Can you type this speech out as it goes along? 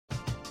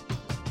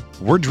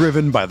We're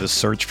driven by the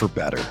search for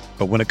better.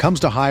 But when it comes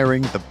to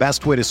hiring, the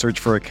best way to search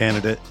for a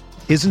candidate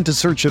isn't to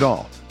search at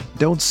all.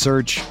 Don't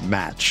search,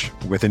 match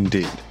with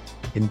Indeed.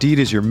 Indeed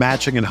is your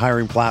matching and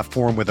hiring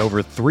platform with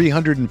over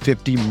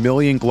 350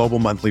 million global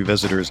monthly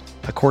visitors,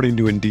 according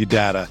to Indeed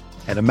data,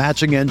 and a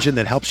matching engine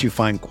that helps you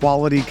find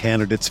quality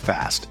candidates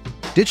fast.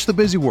 Ditch the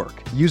busy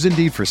work. Use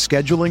Indeed for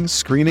scheduling,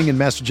 screening, and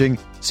messaging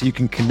so you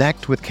can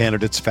connect with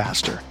candidates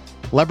faster.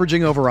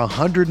 Leveraging over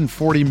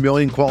 140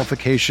 million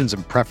qualifications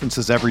and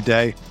preferences every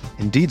day,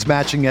 Indeed's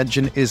matching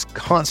engine is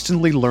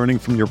constantly learning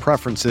from your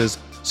preferences,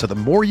 so the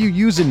more you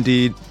use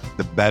Indeed,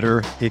 the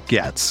better it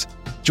gets.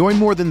 Join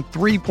more than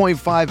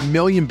 3.5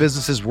 million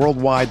businesses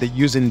worldwide that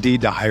use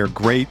Indeed to hire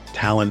great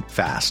talent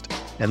fast.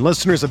 And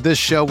listeners of this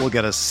show will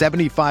get a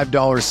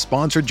 $75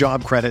 sponsored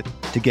job credit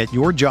to get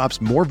your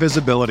jobs more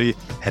visibility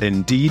at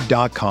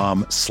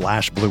Indeed.com/Blue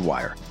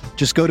Wire.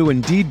 Just go to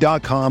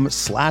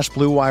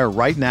Indeed.com/Blue Wire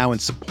right now and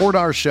support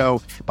our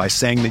show by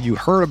saying that you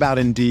heard about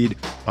Indeed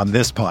on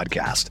this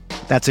podcast.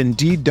 That's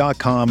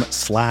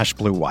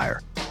Indeed.com/Blue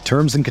Wire.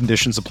 Terms and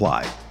conditions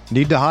apply.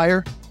 Need to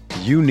hire?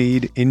 You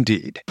need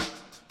Indeed.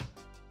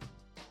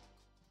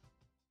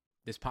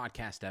 This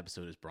podcast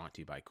episode is brought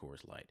to you by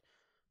Coors Light.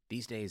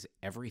 These days,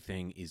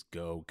 everything is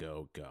go,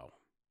 go, go.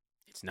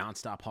 It's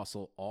nonstop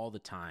hustle all the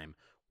time.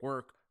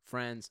 Work,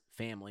 friends,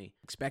 family,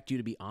 expect you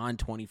to be on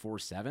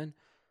 24/7.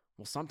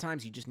 Well,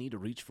 sometimes you just need to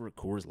reach for a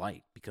Coors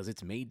Light because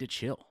it's made to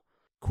chill.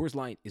 Coors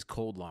Light is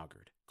cold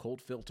lagered,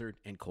 cold filtered,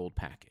 and cold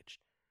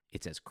packaged.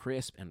 It's as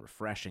crisp and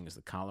refreshing as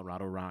the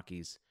Colorado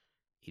Rockies.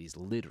 It is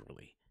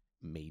literally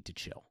made to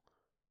chill.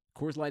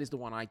 Coors Light is the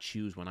one I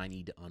choose when I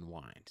need to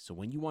unwind. So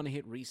when you want to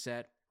hit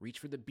reset, reach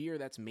for the beer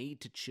that's made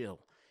to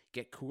chill.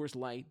 Get Coors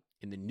Light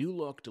in the new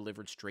look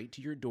delivered straight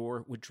to your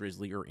door with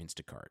Drizzly or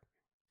Instacart.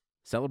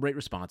 Celebrate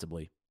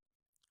responsibly.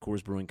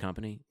 Coors Brewing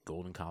Company,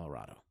 Golden,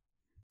 Colorado.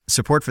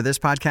 Support for this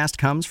podcast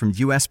comes from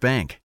U.S.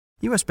 Bank.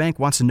 U.S. Bank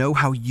wants to know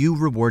how you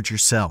reward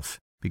yourself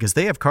because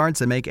they have cards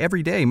that make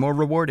every day more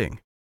rewarding.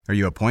 Are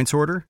you a points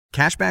hoarder,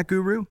 cashback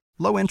guru,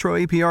 low intro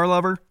APR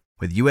lover?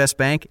 With U.S.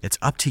 Bank, it's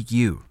up to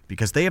you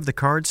because they have the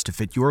cards to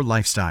fit your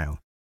lifestyle.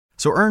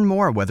 So earn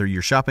more whether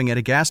you're shopping at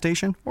a gas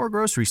station or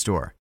grocery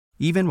store,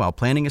 even while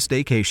planning a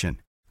staycation.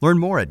 Learn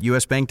more at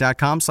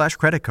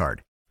usbank.com/creditcard.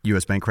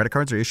 U.S. Bank credit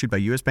cards are issued by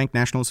U.S. Bank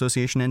National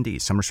Association ND.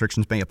 Some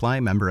restrictions may apply.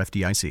 Member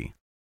FDIC.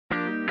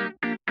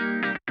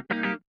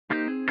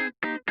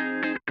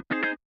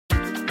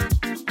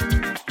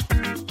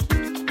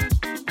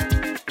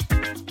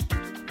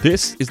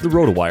 This is the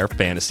RotoWire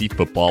Fantasy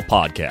Football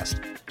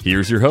Podcast.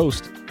 Here's your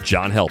host,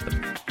 John Helpin.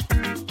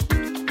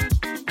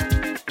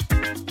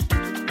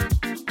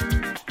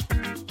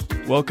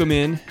 Welcome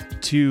in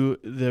to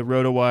the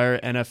RotoWire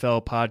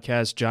NFL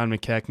Podcast. John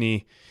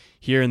McKechnie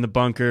here in the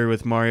bunker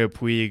with Mario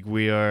Puig.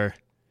 We are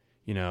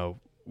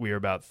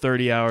about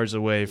 30 hours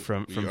away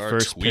from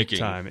first pick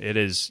time. It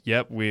is.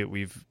 Yep,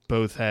 we've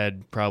both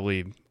had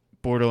probably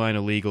borderline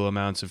illegal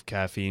amounts of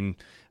caffeine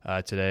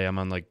today. I'm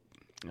on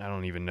I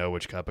don't even know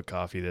which cup of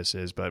coffee this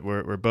is, but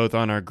we're both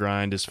on our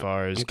grind as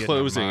far as getting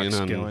our mocks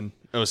going.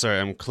 Oh, sorry,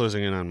 I'm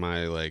closing in on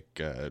my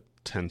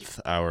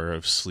 10th hour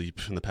of sleep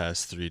in the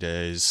past 3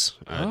 days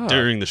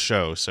during the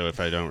show. So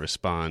if I don't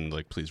respond,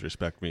 please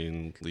respect me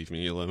and leave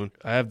me alone.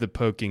 I have the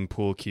poking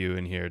pool cue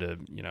in here to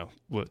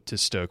to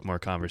stoke more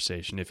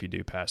conversation if you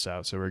do pass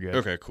out. So we're good.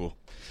 Okay, cool.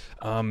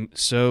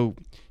 So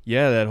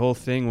yeah, that whole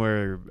thing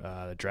where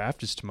the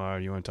draft is tomorrow.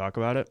 Do you want to talk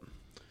about it?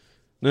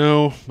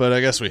 No, but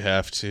I guess we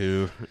have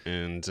to.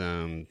 And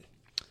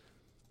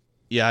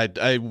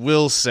I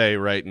will say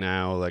right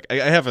now, I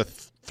have a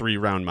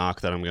 3-round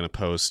mock that I'm going to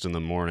post in the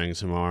morning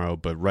tomorrow,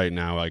 but right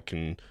now I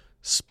can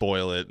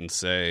spoil it and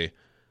say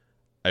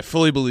I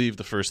fully believe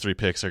the first 3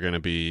 picks are going to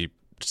be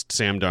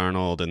Sam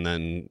Darnold and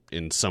then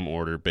in some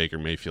order Baker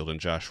Mayfield and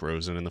Josh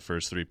Rosen in the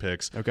first 3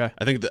 picks. Okay.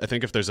 I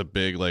think if there's a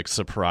big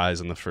surprise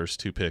in the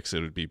first 2 picks, it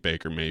would be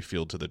Baker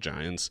Mayfield to the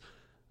Giants.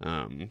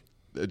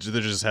 There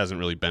just hasn't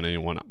really been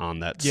anyone on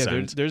that scent.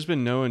 Yeah, there's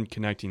been no one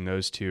connecting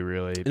those two,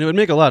 really. And it would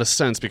make a lot of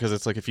sense because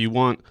it's if you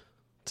want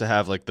to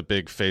have the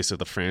big face of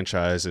the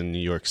franchise in New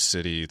York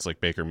City, it's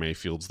Baker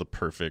Mayfield's the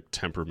perfect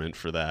temperament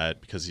for that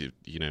because a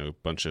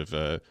bunch of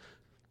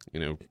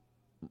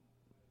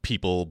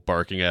people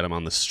barking at him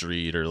on the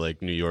street or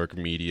New York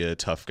media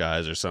tough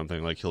guys or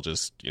something. He'll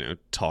just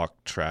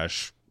talk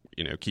trash,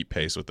 keep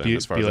pace with them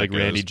as far as that goes.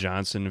 Randy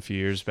Johnson a few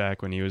years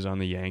back when he was on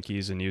the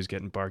Yankees and he was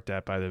getting barked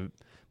at by a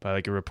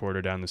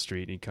reporter down the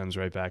street. He comes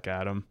right back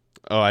at him.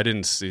 Oh, I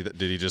didn't see that.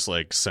 Did he just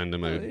send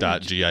him a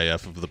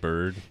 .gif of the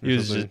bird? He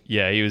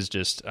was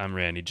just, I'm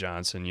Randy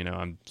Johnson.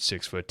 I'm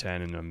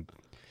 6'10" and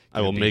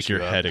I will make your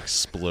head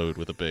explode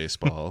with a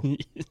baseball.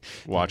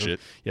 Watch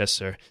it. Yes,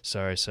 sir.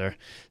 Sorry, sir.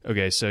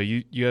 Okay, so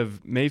you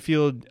have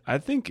Mayfield. I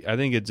think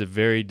it's a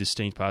very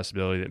distinct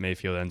possibility that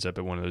Mayfield ends up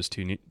at one of those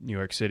 2 New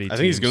York City teams. I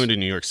think he's going to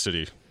New York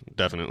City,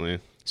 definitely.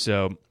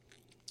 So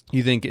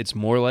you think it's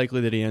more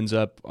likely that he ends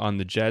up on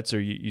the Jets, or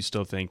you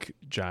still think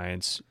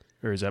Giants,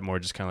 or is that more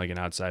just kind of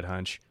an outside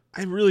hunch?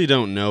 I really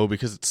don't know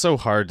because it's so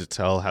hard to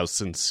tell how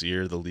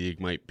sincere the league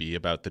might be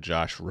about the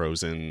Josh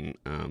Rosen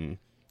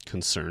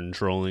concern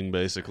trolling,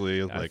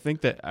 basically. I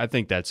think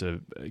that's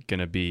going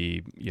to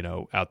be,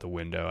 out the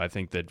window. I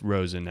think that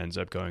Rosen ends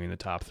up going in the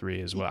top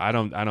 3 as well. I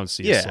don't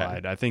see a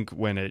slide. I think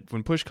when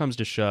push comes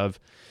to shove,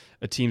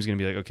 a team's going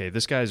to be like, okay,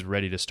 this guy's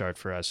ready to start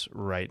for us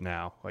right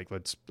now. Like,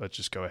 let's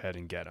just go ahead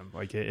and get him.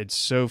 Like, it's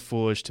so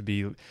foolish to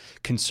be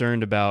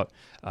concerned about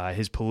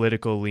his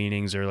political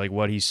leanings or like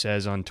what he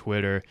says on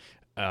Twitter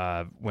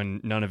when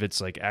none of it's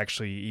like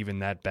actually even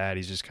that bad.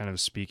 He's just kind of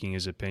speaking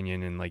his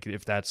opinion, and like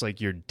if that's like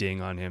your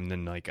ding on him,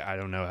 then like I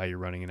don't know how you're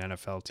running an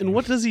NFL team. And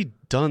what has he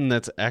done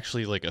that's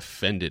actually like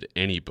offended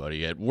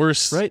anybody? At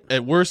worst, right?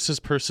 At worst, his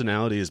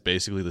personality is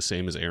basically the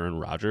same as Aaron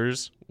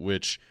Rodgers,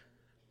 which.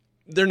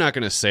 They're not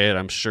going to say it.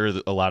 I'm sure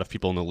that a lot of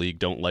people in the league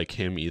don't like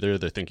him either.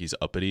 They think he's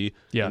uppity.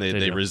 Yeah,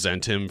 and they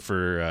resent him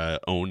for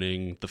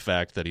owning the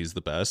fact that he's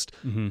the best.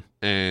 Mm-hmm.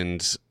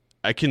 And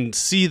I can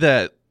see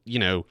that,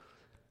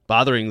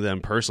 bothering them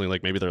personally.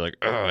 Like maybe they're like,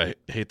 oh, I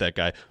hate that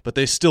guy. But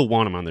they still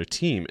want him on their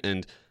team.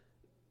 And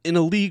in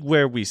a league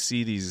where we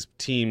see these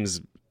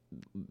teams,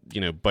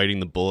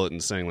 biting the bullet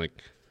and saying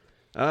like,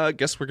 I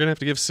guess we're going to have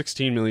to give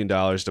 $16 million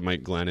to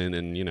Mike Glennon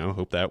and,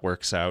 hope that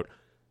works out.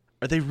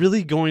 Are they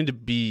really going to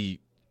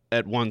be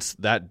at once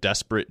that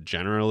desperate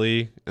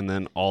generally, and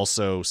then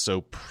also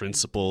so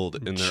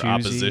principled in their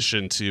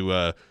opposition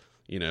to,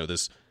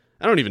 this?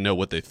 I don't even know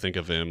what they think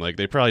of him. Like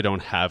they probably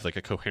don't have like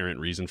a coherent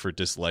reason for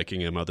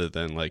disliking him other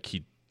than like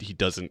he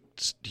doesn't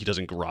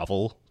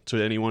grovel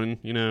to anyone,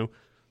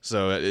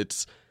 So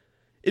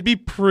it'd be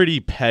pretty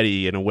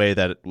petty in a way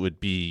that it would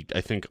be,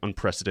 I think,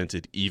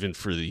 unprecedented even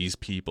for these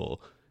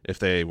people if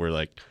they were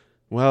like,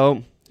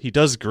 well, he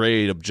does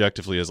great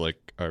objectively as like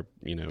our,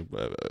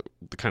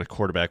 the kind of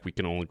quarterback we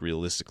can only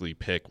realistically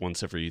pick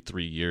once every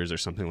 3 years or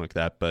something like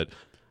that. But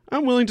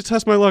I'm willing to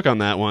test my luck on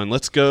that one.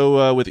 Let's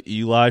go with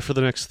Eli for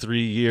the next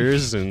 3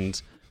 years,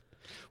 and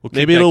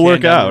maybe it'll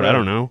work out. I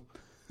don't know.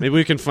 Maybe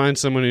we can find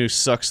someone who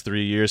sucks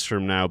 3 years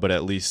from now, but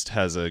at least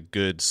has a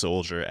good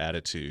soldier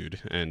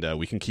attitude, and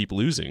we can keep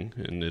losing,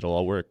 and it'll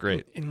all work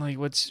great. And like,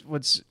 what's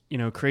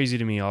crazy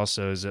to me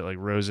also is that like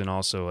Rosen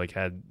also like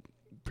had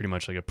pretty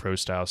much like a pro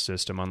style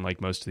system, unlike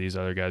most of these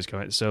other guys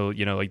coming. So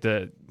like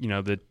the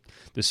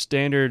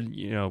standard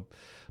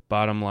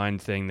bottom line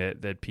thing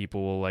that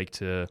people will like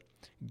to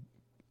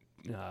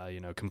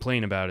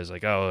complain about is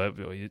like, oh,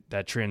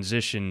 that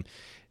transition.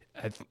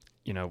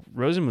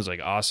 Rosen was like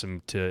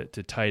awesome to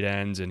tight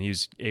ends, and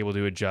he's able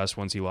to adjust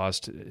once he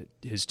lost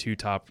his 2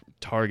 top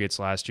targets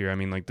last year. I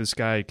mean, like this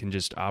guy can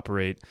just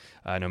operate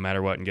no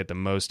matter what and get the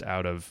most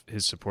out of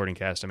his supporting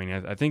cast. I mean,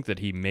 I think that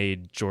he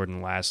made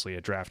Jordan Lastly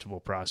a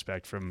draftable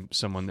prospect from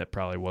someone that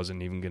probably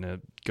wasn't even going to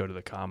go to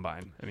the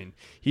combine. I mean,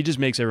 he just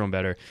makes everyone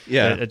better.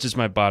 Yeah. That's just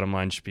my bottom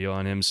line spiel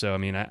on him. So, I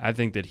mean, I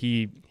think that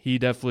he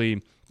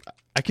definitely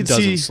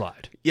doesn't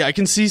slide. Yeah, I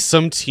can see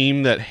some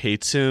team that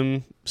hates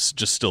him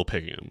just still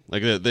picking him.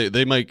 Like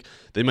they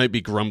might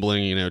be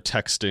grumbling,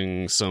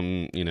 texting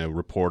some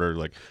reporter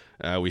like,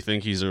 we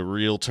think he's a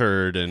real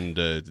turd, and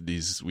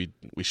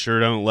we sure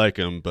don't like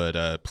him,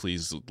 but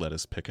please let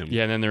us pick him.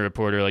 Yeah, and then the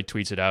reporter like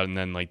tweets it out, and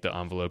then like the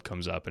envelope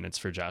comes up, and it's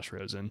for Josh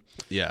Rosen.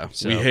 Yeah,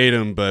 so, we hate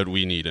him, but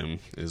we need him,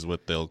 is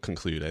what they'll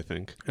conclude, I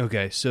think.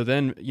 Okay, so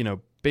then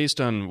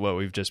based on what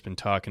we've just been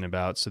talking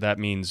about, so that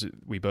means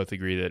we both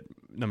agree that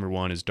number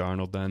 1 is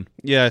Darnold then?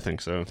 Yeah, I think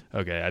so.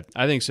 Okay,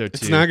 I think so too.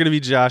 It's not going to be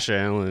Josh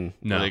Allen.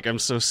 No. Like, I'm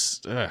so...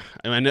 I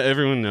mean,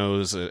 everyone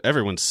knows...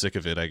 everyone's sick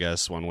of it, I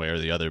guess, one way or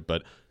the other,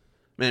 but,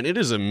 man, it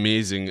is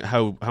amazing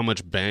how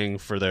much bang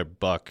for their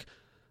buck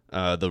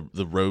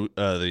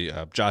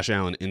the Josh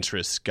Allen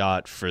interests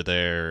got for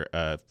their...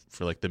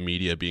 for, like, the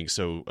media being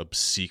so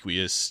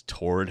obsequious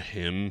toward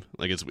him.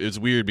 Like, it's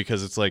weird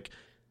because it's like...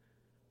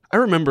 I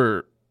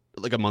remember...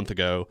 like a month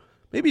ago,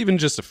 maybe even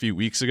just a few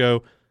weeks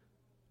ago,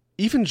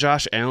 even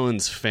Josh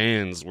Allen's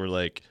fans were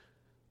like,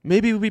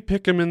 maybe we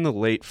pick him in the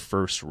late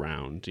first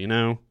round,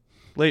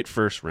 Late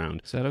first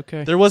round. Is that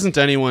okay? There wasn't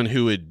anyone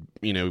who would,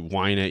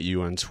 whine at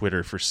you on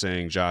Twitter for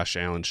saying Josh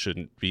Allen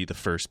shouldn't be the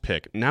first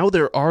pick. Now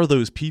there are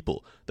those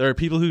people. There are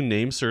people who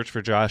name search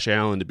for Josh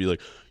Allen to be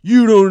like,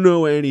 you don't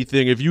know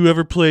anything. If you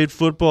ever played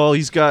football,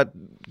 he's got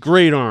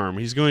great arm.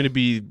 He's going to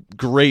be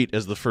great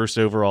as the first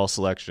overall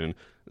selection.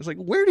 It's like,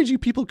 where did you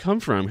people come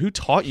from? Who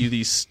taught you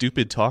these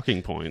stupid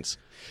talking points?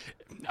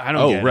 I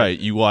don't get right. it.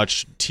 You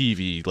watch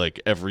TV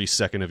like every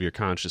second of your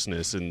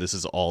consciousness, and this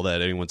is all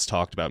that anyone's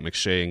talked about.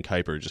 McShay and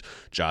Kuiper, just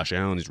Josh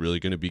Allen is really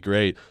going to be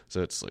great.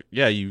 So it's like,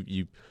 yeah,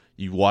 you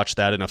watch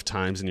that enough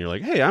times, and you're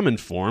like, hey, I'm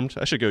informed.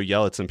 I should go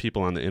yell at some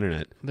people on the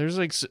internet. There's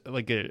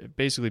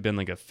basically been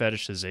like a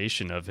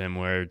fetishization of him,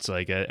 where it's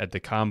like at the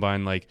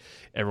combine, like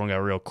everyone got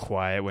real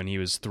quiet when he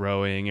was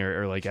throwing,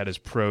 or like at his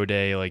pro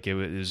day, like it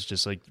was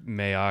just like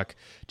Mayock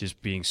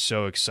just being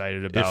so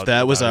excited about. If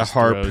that was a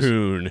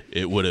harpoon,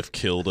 it would have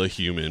killed a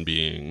human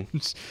being.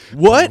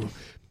 What?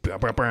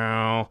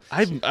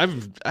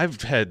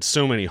 I've had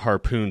so many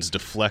harpoons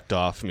deflect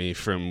off me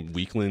from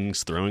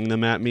weaklings throwing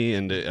them at me,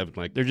 and I'm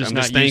like, They're just I'm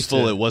not just used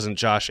thankful to- it wasn't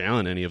Josh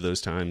Allen any of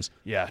those times.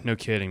 Yeah, no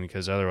kidding,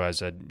 because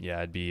otherwise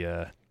I'd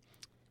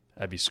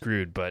be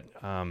screwed. But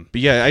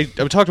yeah, I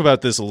talked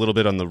about this a little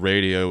bit on the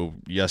radio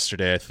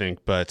yesterday, I think,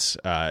 but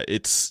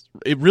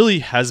it really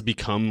has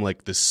become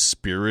like this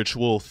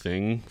spiritual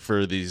thing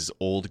for these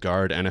old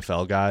guard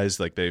NFL guys.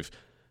 Like they've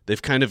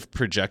kind of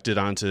projected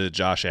onto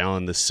Josh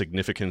Allen this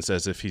significance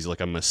as if he's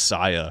like a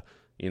messiah,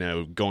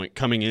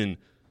 coming in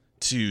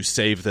to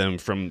save them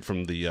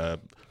from the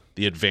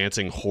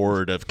advancing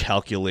horde of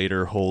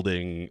calculator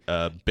holding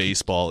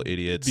baseball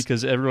idiots.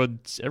 because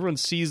everyone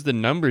sees the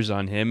numbers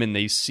on him, and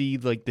they see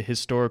like the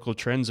historical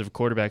trends of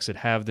quarterbacks that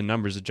have the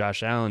numbers that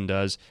Josh Allen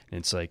does, and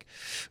it's like,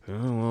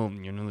 oh well,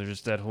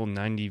 there's that whole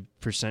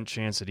 90%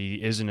 chance that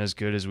he isn't as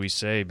good as we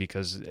say,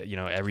 because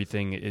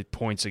everything it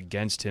points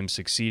against him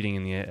succeeding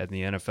in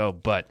the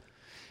NFL. But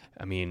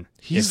I mean,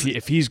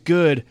 if he's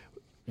good,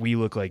 we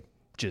look like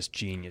just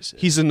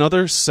geniuses. He's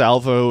another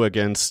salvo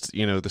against, the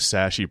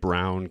Sashi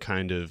Brown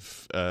kind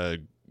of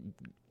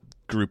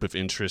group of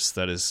interests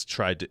that has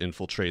tried to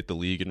infiltrate the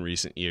league in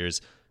recent years.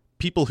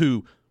 People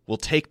who will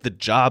take the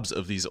jobs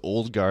of these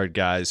old guard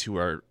guys who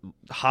are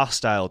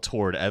hostile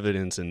toward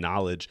evidence and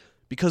knowledge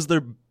because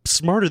they're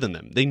smarter than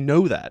them. They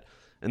know that.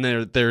 And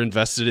they're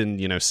invested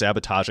in,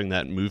 sabotaging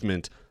that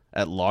movement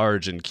at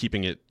large and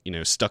keeping it,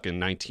 stuck in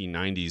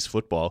 1990s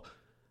football.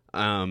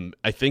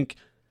 I think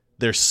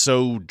they're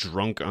so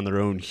drunk on their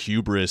own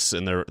hubris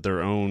and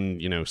their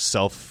own,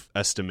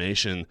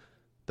 self-estimation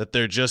that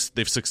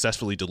they've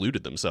successfully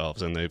deluded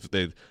themselves, and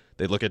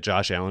they look at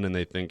Josh Allen and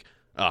they think,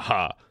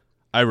 aha,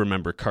 I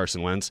remember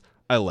Carson Wentz.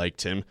 I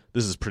liked him.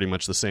 This is pretty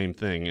much the same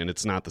thing, and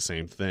it's not the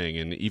same thing.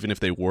 And even if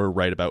they were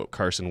right about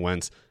Carson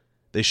Wentz,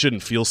 they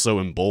shouldn't feel so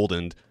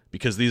emboldened,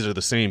 because these are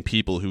the same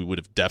people who would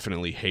have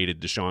definitely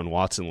hated Deshaun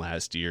Watson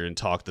last year and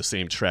talked the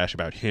same trash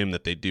about him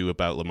that they do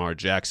about Lamar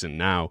Jackson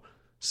now.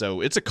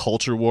 So it's a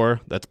culture war.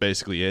 That's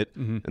basically it.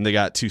 Mm-hmm. And they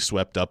got too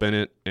swept up in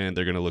it, and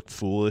they're going to look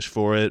foolish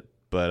for it.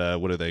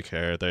 But what do they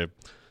care? They're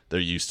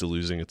used to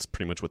losing. It's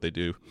pretty much what they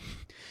do.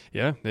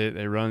 Yeah,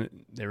 they run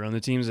the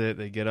teams.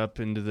 They get up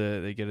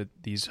into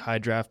these high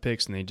draft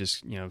picks, and they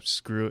just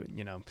screw it,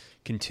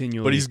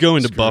 continually. But he's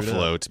going to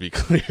Buffalo, to be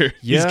clear.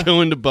 Yeah. He's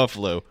going to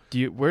Buffalo.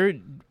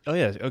 Oh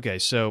yeah, okay.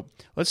 So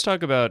let's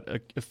talk about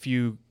a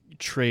few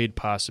trade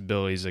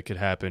possibilities that could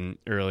happen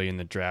early in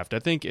the draft. I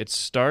think it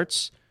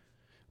starts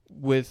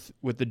with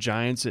the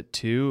Giants at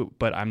 2,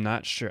 but I'm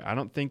not sure. I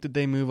don't think that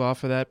they move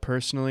off of that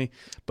personally.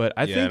 But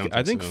I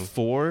think so.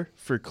 4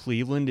 for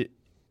Cleveland.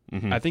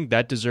 Mm-hmm. I think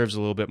that deserves a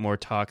little bit more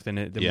talk than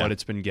what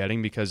it's been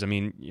getting, because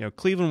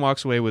Cleveland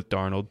walks away with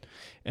Darnold,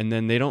 and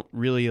then they don't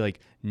really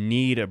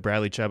need a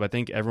Bradley Chubb. I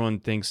think everyone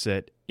thinks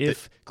that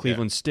if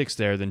Cleveland sticks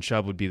there, then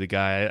Chubb would be the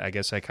guy. I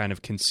guess I kind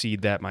of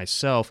concede that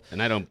myself.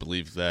 And I don't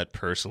believe that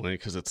personally,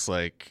 because it's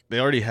like they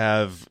already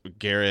have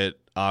Garrett,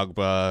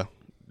 Agba,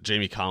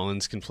 Jamie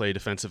Collins can play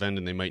defensive end,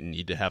 and they might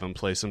need to have him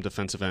play some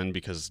defensive end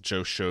because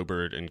Joe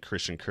Schobert and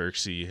Christian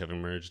Kirksey have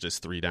emerged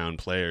as 3-down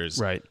players.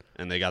 Right.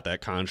 And they got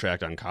that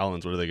contract on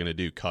Collins. What are they going to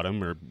do, cut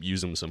him or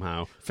use him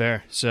somehow?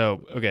 Fair.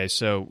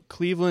 So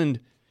Cleveland,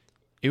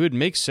 it would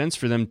make sense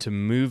for them to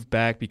move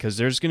back, because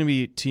there's going to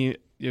be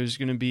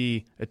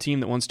a team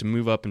that wants to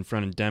move up in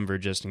front of Denver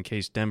just in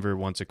case Denver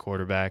wants a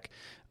quarterback.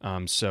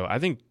 So I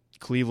think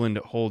Cleveland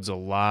holds a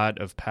lot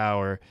of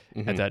power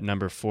at that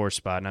number 4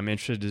 spot, and I'm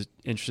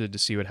interested to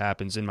see what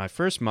happens. In my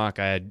first mock,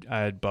 I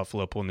had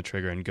Buffalo pulling the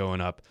trigger and going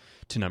up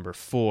to number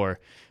 4.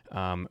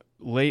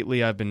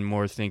 Lately, I've been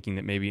more thinking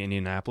that maybe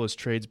Indianapolis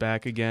trades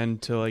back again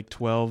to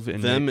 12.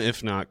 And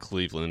if not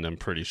Cleveland, I'm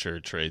pretty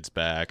sure trades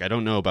back. I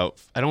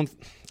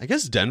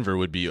guess Denver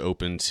would be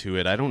open to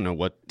it. I don't know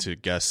what to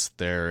guess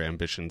their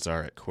ambitions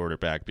are at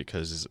quarterback,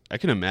 because I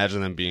can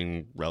imagine them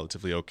being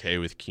relatively okay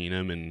with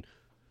Keenum and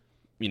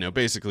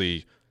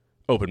basically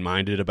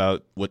open-minded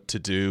about what to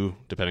do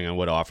depending on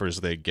what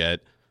offers they get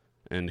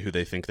and who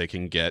they think they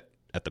can get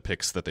at the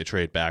picks that they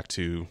trade back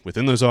to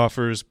within those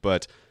offers.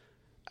 But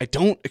I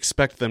don't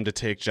expect them to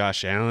take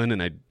Josh Allen,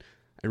 and I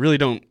really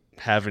don't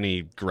have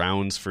any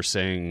grounds for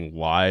saying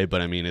why.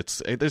 But I mean,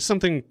 there's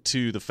something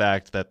to the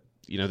fact that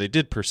they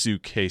did pursue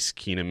Case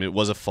Keenum. It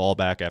was a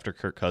fallback after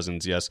Kirk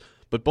Cousins, yes,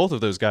 but both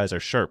of those guys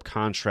are sharp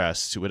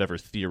contrasts to whatever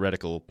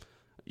theoretical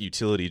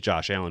utility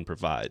Josh Allen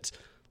provides.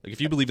 If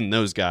you believe in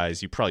those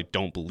guys, you probably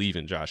don't believe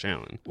in Josh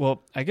Allen.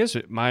 Well, I guess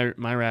my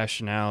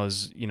rationale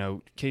is,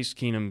 Case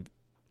Keenum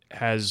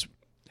has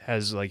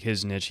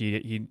his niche.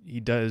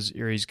 He does,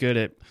 or he's good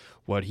at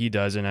what he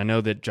does, and I know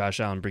that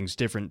Josh Allen brings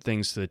different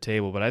things to the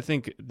table. But I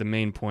think the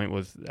main point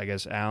with, I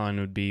guess, Allen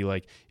would be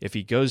if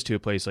he goes to a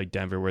place like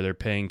Denver where they're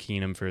paying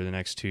Keenum for the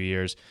next 2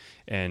 years,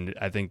 and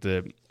I think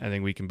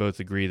we can both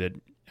agree that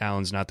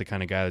Allen's not the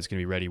kind of guy that's going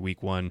to be ready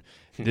week 1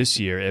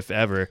 this year, if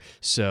ever.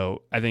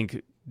 So I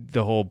think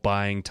the whole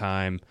buying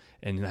time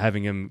and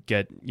having him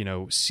get,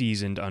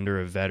 seasoned under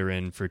a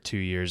veteran for 2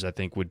 years, I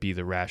think would be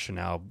the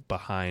rationale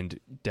behind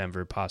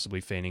Denver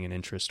possibly feigning an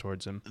interest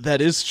towards him.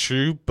 That is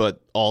true,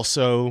 but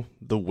also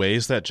the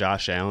ways that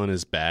Josh Allen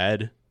is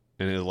bad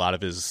and a lot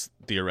of his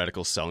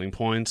theoretical selling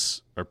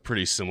points are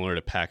pretty similar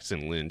to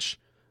Paxton Lynch.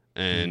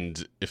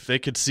 And if they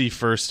could see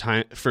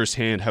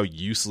firsthand how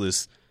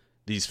useless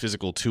these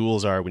physical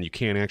tools are when you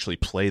can't actually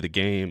play the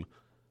game,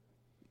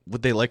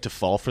 would they like to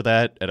fall for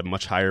that at a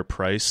much higher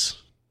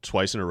price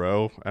twice in a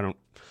row?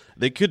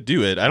 They could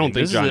do it. I don't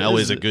think John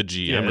Elway's a good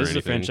GM or anything. This is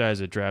the franchise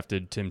that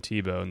drafted Tim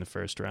Tebow in the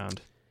first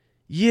round.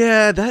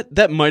 Yeah,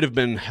 that might have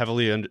been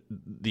heavily under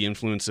the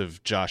influence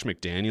of Josh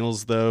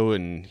McDaniels, though,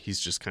 and he's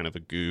just kind of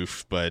a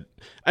goof. But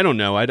I don't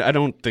know. I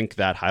don't think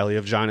that highly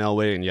of John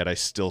Elway, and yet I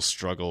still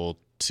struggle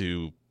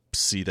to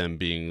see them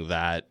being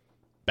that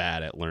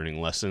bad at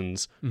learning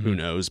lessons. Who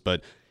knows?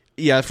 But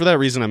yeah, for that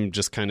reason, I'm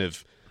just kind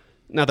of,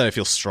 not that I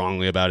feel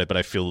strongly about it, but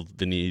I feel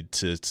the need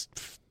to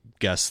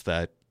guess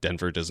that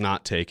Denver does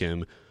not take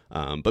him.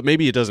 But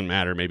maybe it doesn't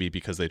matter. Maybe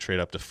because they trade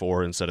up to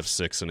 4 instead of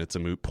 6, and it's a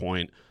moot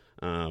point.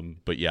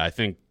 But yeah, I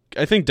think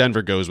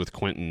Denver goes with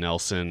Quentin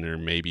Nelson or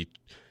maybe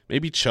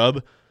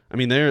Chubb. I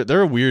mean,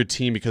 they're a weird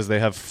team because they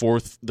have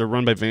they're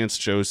run by Vance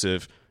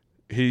Joseph.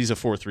 He's a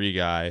 4-3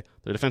 guy.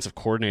 Their defensive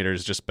coordinator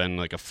has just been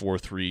like a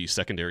 4-3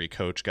 secondary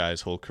coach guy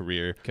his whole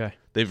career. Okay.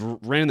 They've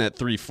ran that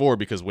 3-4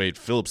 because Wade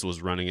Phillips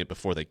was running it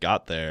before they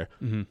got there.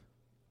 Mm-hmm.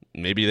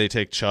 Maybe they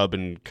take Chubb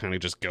and kind of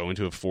just go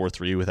into a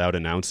 4-3 without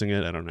announcing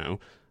it. I don't know.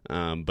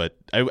 But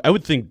I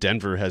would think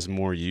Denver has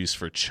more use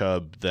for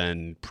Chubb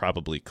than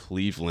probably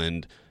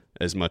Cleveland,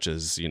 as much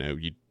as,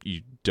 you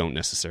don't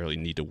necessarily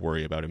need to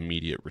worry about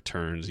immediate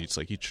returns. It's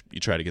like you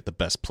try to get the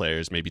best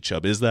players. Maybe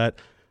Chubb is that.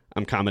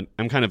 I'm kind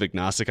of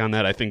agnostic on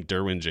that. I think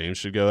Derwin James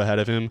should go ahead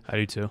of him. I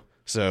do too.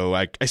 So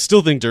I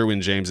still think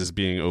Derwin James is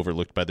being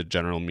overlooked by the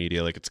general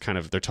media. Like, it's kind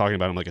of, they're talking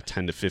about him like a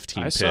 10 to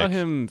 15 pick. I saw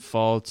him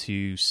fall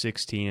to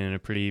 16 in a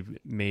pretty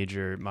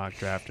major mock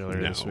draft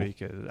earlier this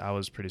week. I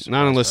was pretty surprised.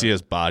 Not unless he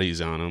has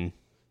bodies on him.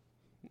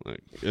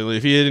 Like,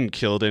 if he hadn't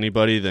killed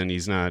anybody, then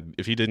he's not.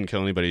 If he didn't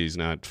kill anybody, he's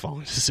not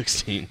falling to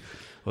 16.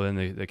 Well,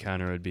 then the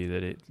counter would be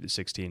that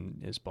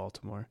 16 is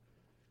Baltimore.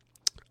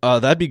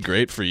 That'd be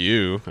great for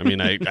you. I mean,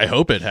 I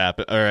hope it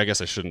happens. Or I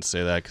guess I shouldn't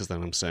say that because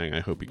then I'm saying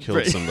I hope he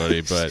killed somebody.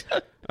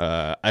 But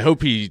I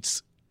hope he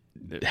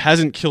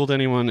hasn't killed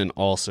anyone and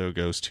also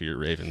goes to your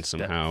Ravens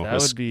somehow. That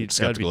would be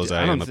skeptical as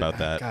I am about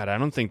that. God, I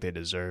don't think they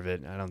deserve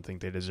it. I don't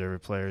think they deserve a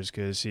player as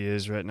good as he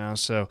is right now.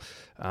 So,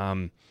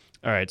 all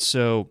right.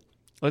 So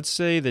let's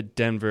say that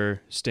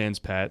Denver stands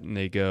pat and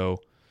they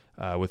go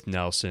with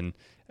Nelson.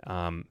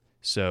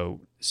 So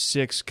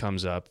 6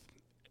 comes up.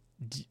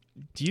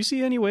 Do you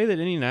see any way that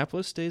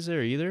Indianapolis stays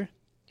there either?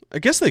 I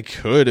guess they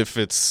could if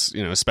it's,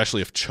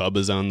 especially if Chubb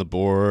is on the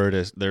board.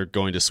 They're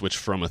going to switch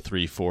from a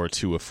 3-4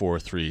 to a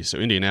 4-3. So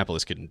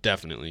Indianapolis can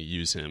definitely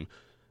use him.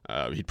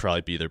 He'd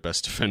probably be their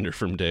best defender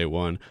from day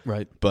one.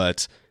 Right.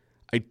 But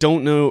I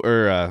don't know,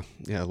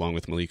 along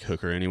with Malik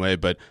Hooker anyway,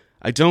 but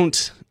I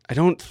don't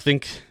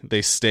think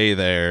they stay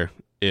there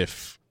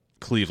if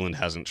Cleveland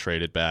hasn't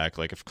traded back.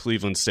 Like, if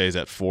Cleveland stays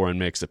at 4 and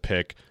makes a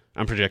pick,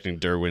 I'm projecting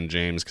Derwin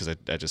James because I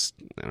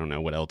don't know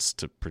what else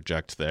to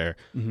project there.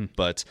 Mm-hmm.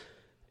 But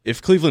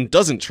if Cleveland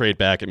doesn't trade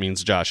back, it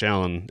means Josh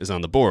Allen is on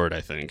the board,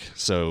 I think.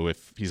 So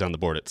if he's on the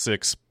board at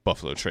 6,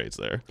 Buffalo trades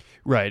there.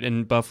 Right,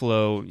 and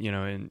Buffalo,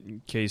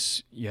 in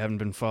case you haven't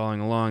been following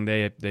along,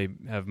 they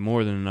have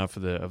more than enough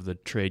of the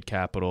trade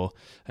capital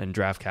and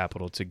draft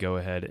capital to go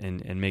ahead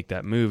and make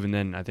that move. And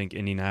then I think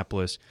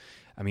Indianapolis,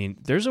 I mean,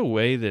 there's a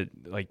way that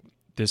like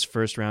this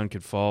first round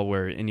could fall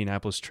where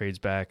Indianapolis trades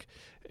back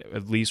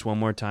at least one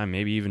more time,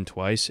 maybe even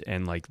twice,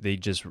 and like they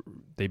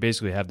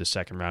basically have the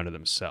second round of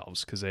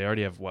themselves because they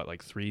already have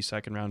 3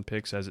 second round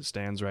picks as it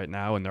stands right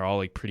now, and they're all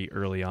like pretty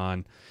early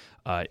on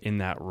in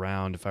that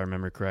round if I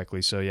remember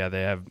correctly. So yeah,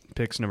 they have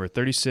picks number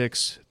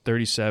 36,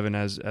 37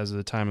 as of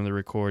the time of the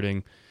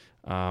recording,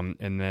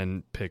 and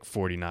then pick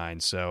 49.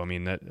 So I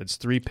mean it's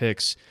 3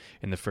 picks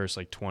in the first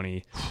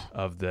 20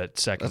 of that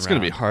second round. That's going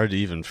to be hard to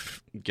even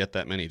get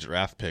that many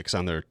draft picks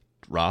on their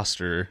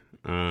roster.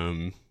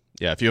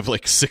 Yeah, if you have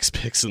 6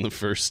 picks in the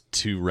first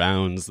 2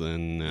 rounds,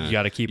 then you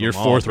got to keep your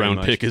them all, 4th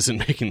round pick isn't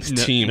making the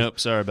team. Nope,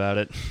 sorry about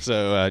it.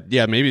 So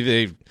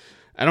maybe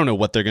I don't know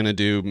what they're going to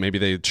do. Maybe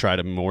they try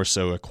to more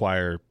so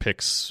acquire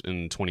picks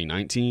in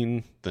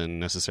 2019 than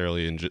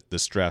necessarily in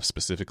this draft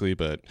specifically.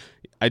 But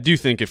I do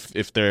think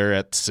if they're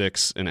at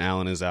 6 and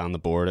Allen is on the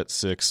board at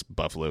 6,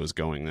 Buffalo is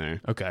going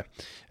there.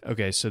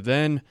 Okay. So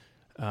then,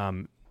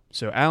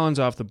 so Allen's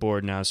off the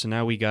board now. So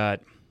now we have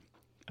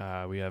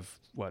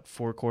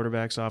 4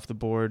 quarterbacks off the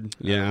board?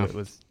 Yeah.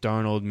 With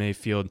Darnold,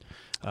 Mayfield,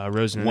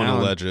 Rosen, and 1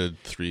 Allen. alleged,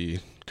 3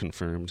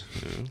 confirmed.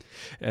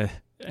 Yeah.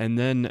 And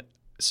then,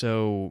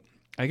 so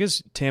I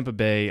guess Tampa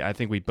Bay, I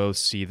think we both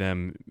see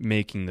them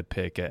making the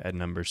pick at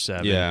number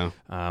 7. Yeah.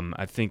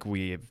 I think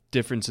we have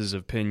differences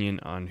of opinion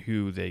on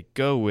who they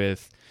go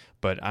with,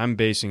 but I'm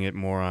basing it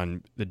more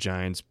on the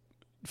Giants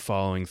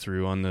following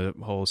through on the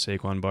whole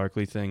Saquon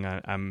Barkley thing.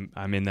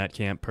 I'm in that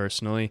camp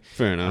personally.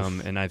 Fair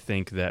enough. And I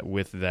think that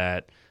with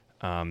that,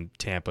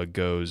 Tampa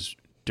goes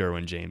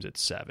Derwin James at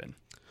 7.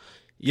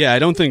 Yeah, I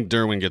don't think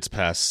Derwin gets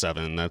past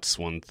 7. That's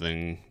one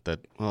thing that,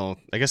 well,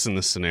 I guess in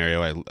this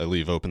scenario I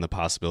leave open the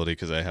possibility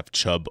because I have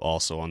Chubb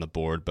also on the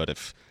board. But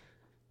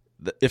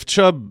if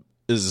Chubb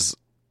is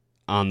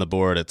on the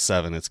board at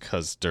 7, it's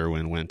because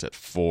Derwin went at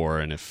 4,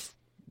 and if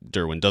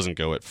Derwin doesn't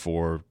go at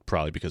 4,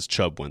 probably because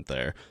Chubb went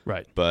there.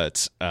 Right.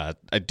 But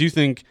I do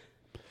think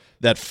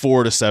that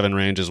 4 to 7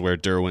 range is where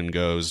Derwin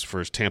goes.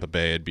 For Tampa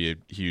Bay, it'd be a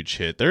huge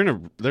hit.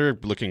 They're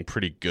looking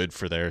pretty good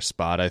for their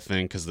spot, I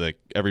think, because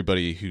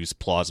everybody who's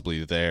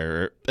plausibly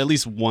there, at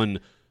least one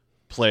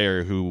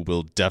player who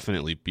will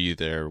definitely be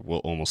there, will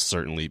almost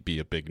certainly be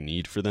a big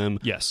need for them.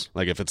 Yes.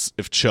 Like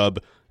if Chubb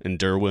and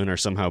Derwin are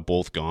somehow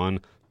both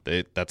gone,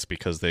 that's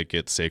because they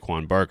get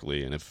Saquon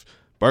Barkley, and if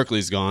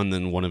Barkley's gone,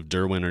 then one of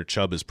Derwin or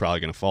Chubb is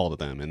probably going to fall to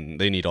them, and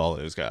they need all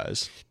those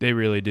guys. They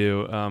really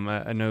do.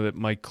 I know that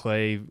Mike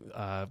Clay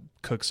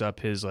cooks up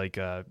his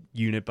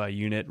unit by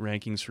unit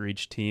rankings for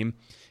each team,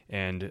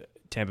 and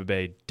Tampa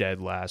Bay dead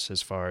last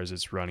as far as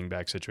its running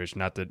back situation.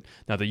 Not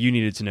that you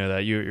needed to know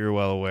that. You're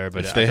well aware.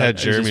 But if they had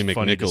Jeremy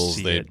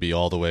McNichols, they'd be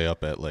all the way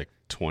up at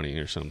 20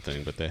 or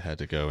something. But they had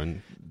to go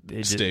and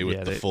stay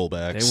with the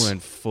fullbacks. They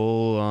went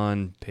full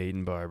on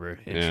Peyton Barber.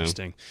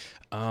 Interesting.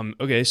 Yeah.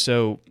 Okay,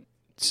 so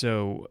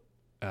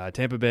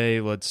Tampa Bay,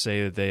 let's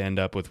say that they end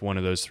up with one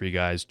of those 3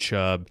 guys,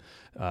 Chubb,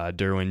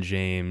 Derwin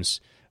James,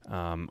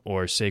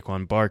 or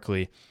Saquon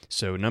Barkley.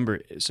 So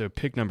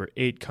pick number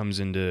 8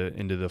 comes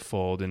into the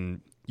fold,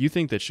 and you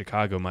think that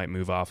Chicago might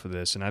move off of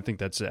this, and I think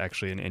that's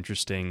actually an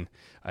interesting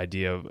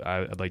idea.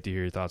 I'd like to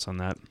hear your thoughts on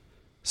that.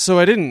 So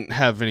I didn't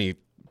have any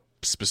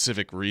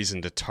specific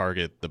reason to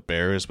target the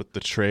Bears with the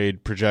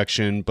trade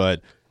projection,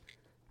 but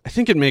I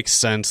think it makes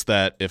sense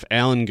that if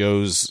Allen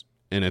goes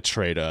in a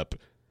trade up,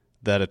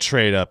 that a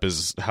trade up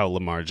is how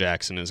Lamar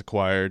Jackson is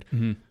acquired.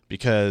 Mm-hmm.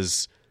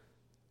 Because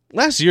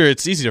last year,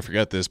 it's easy to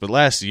forget this, but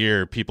last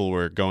year people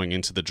were going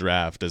into the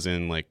draft as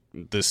in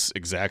this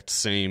exact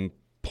same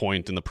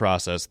point in the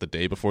process. The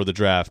day before the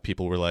draft,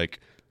 people were like,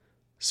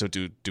 so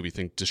do we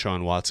think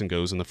Deshaun Watson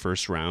goes in the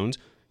first round?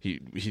 He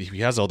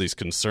has all these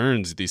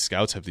concerns. These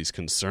scouts have these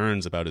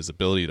concerns about his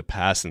ability to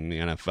pass in the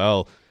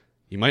NFL.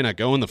 He might not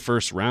go in the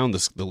first round.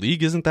 The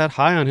league isn't that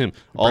high on him.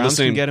 Browns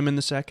can get him in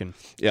the second.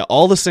 Yeah,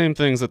 all the same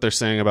things that they're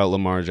saying about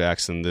Lamar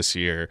Jackson this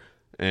year.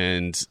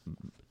 And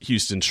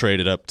Houston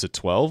traded up to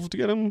 12 to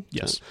get him?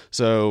 Yes.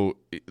 So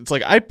it's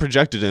I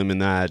projected him in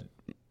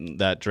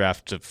that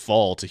draft to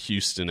fall to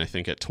Houston, I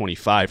think, at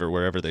 25 or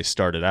wherever they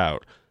started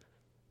out.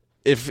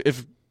 If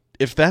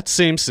that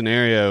same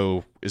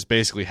scenario is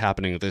basically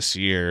happening this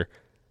year,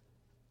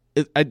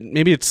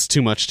 maybe it's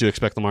too much to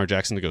expect Lamar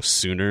Jackson to go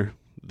sooner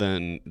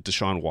than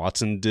Deshaun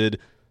Watson did,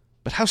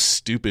 but how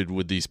stupid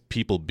would these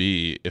people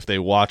be if they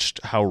watched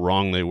how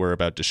wrong they were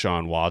about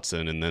Deshaun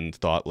Watson and then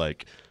thought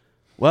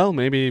well,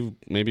 maybe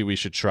we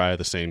should try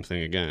the same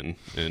thing again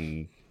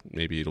and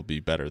maybe it'll be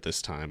better this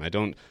time. I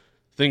don't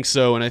think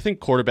so, and I think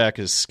quarterback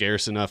is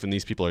scarce enough and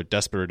these people are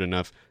desperate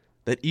enough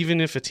that even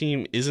if a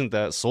team isn't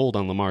that sold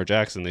on Lamar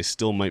Jackson, they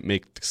still might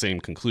make the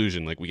same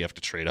conclusion, we have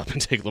to trade up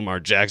and take Lamar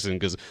Jackson,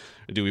 because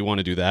do we want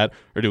to do that,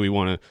 or do we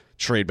want to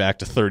trade back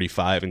to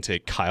 35 and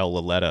take Kyle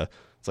Lauletta?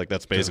 It's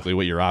that's basically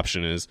what your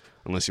option is,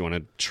 unless you want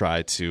to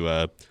try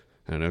to,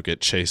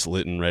 get Chase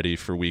Litton ready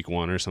for week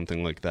 1 or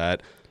something like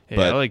that. Hey,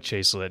 but I like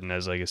Chase Litton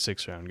as a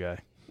 6th-round guy.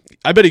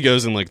 I bet he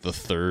goes in the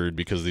 3rd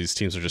because these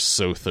teams are just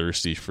so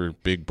thirsty for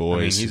big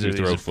boys who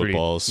throw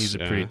footballs. He's a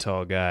pretty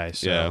tall guy,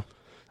 so... Yeah.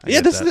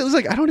 This is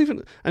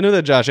I know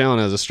that Josh Allen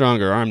has a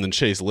stronger arm than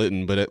Chase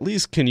Litton, but at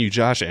least can you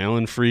Josh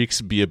Allen freaks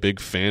be a big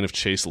fan of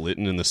Chase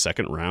Litton in the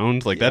 2nd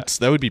round?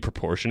 That would be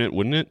proportionate,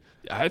 wouldn't it?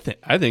 I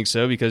think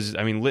so, because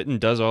Litton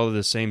does all of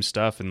the same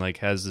stuff and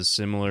has the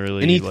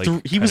similarly,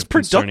 and he was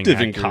productive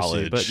in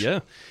college, but yeah,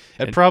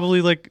 at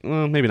probably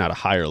maybe not a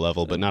higher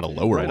level, but not a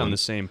lower right one. On the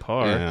same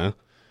par.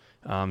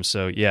 Yeah.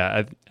 So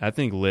yeah, I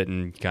think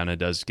Litton kind of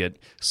does get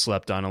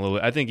slept on a little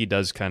bit. I think he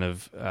does kind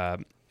of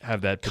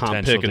have that potential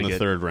comp pick in the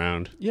get, 3rd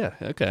round. Yeah,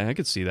 okay, I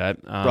could see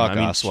that. Brock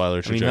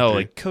Osweiler trajectory.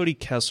 Hell, Cody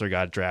Kessler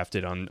got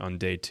drafted on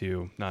day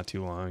 2 not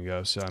too long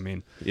ago. So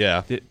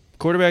yeah, the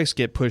quarterbacks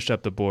get pushed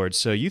up the board.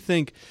 So you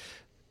think?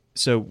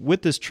 So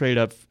with this trade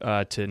up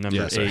to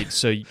number 8,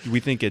 so we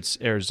think it's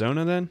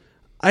Arizona then?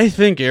 I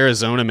think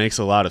Arizona makes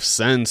a lot of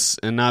sense,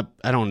 and I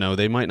don't know,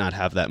 they might not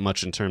have that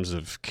much in terms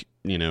of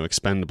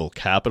expendable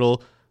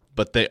capital,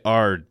 but they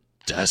are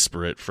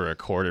desperate for a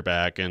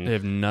quarterback, and they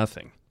have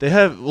nothing. They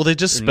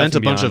just spent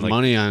a bunch of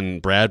money on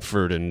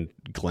Bradford and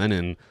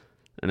Glennon,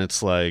 and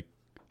it's I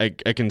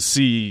can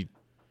see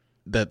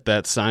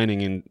that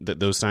signing and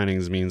that those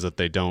signings means that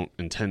they don't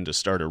intend to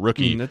start a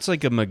rookie. That's a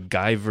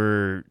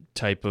MacGyver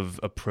type of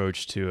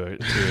approach to a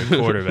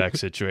quarterback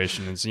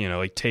situation. It's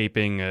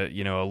taping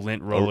a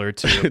lint roller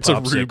to a it's a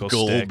popsicle Rube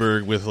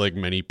Goldberg with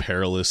many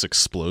perilous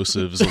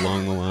explosives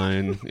along the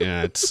line.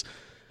 Yeah,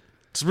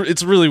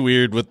 It's really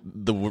weird with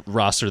the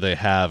roster they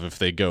have if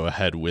they go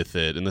ahead with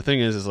it. And the thing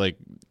is like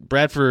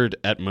Bradford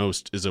at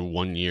most is a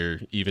 1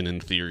 year, even in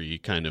theory,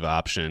 kind of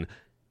option.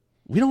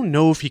 We don't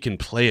know if he can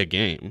play a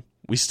game.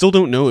 We still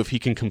don't know if he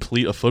can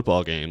complete a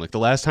football game. Like the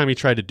last time he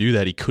tried to do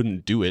that, he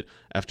couldn't do it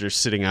after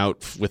sitting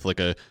out with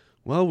like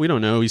we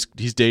don't know. He's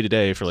day to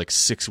day for like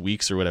 6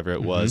 weeks or whatever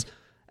it was.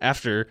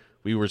 After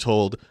we were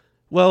told,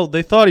 well,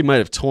 they thought he might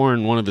have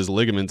torn one of his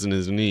ligaments in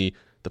his knee.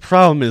 The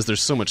problem is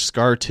there's so much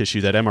scar tissue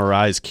that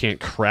MRIs can't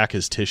crack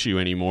his tissue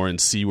anymore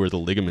and see where the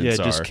ligaments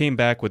are. Yeah, it just came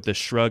back with the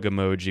shrug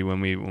emoji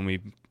when we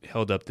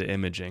held up the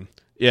imaging.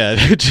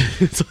 Yeah,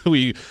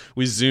 we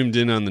zoomed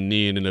in on the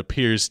knee, and it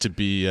appears to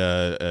be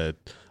a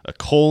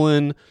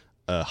colon,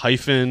 a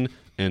hyphen,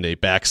 and a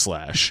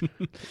backslash.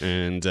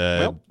 And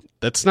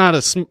that's not a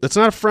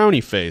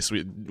frowny face.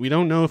 We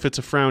don't know if it's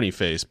a frowny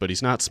face, but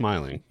he's not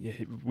smiling. Yeah,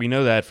 we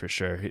know that for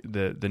sure.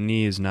 The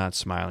knee is not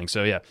smiling.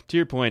 So yeah, to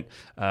your point,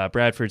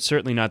 Bradford's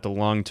certainly not the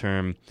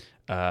long-term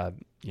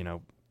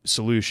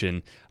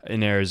solution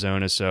in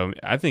Arizona. So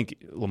I think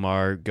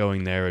Lamar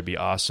going there would be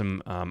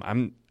awesome.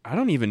 I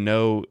don't even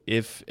know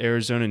if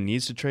Arizona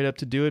needs to trade up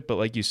to do it, but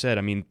like you said,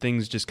 I mean,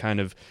 things just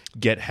kind of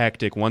get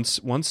hectic once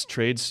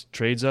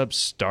trades up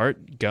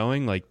start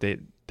going. Like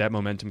that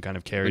momentum kind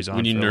of carries on.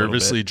 When you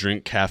nervously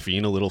drink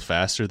caffeine a little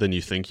faster than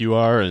you think you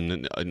are,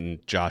 and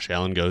Josh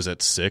Allen goes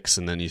at 6,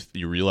 and then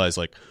you realize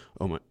like,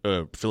 oh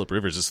my, Phillip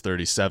Rivers is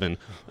 37.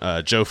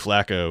 Joe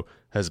Flacco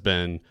has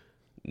been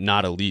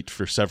not elite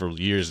for several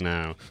years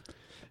now.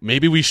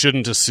 Maybe we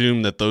shouldn't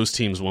assume that those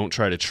teams won't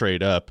try to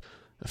trade up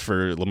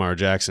for Lamar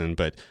Jackson,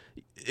 but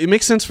it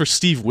makes sense for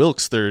Steve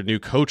Wilks, their new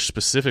coach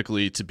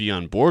specifically, to be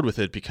on board with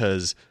it,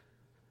 because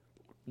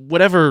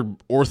whatever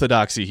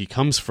orthodoxy he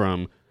comes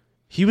from,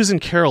 he was in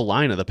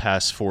Carolina the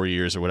past 4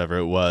 years or whatever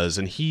it was,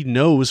 and he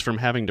knows from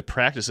having to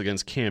practice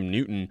against Cam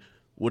Newton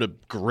what a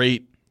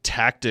great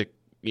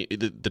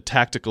the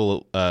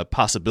tactical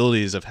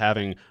possibilities of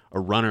having a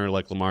runner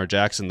like Lamar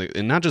Jackson,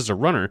 and not just a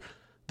runner,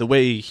 the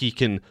way he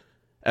can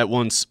at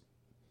once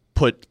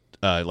put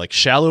like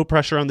shallow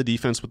pressure on the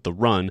defense with the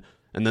run,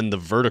 and then the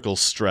vertical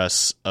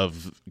stress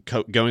of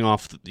going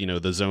off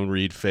the zone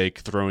read fake,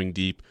 throwing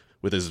deep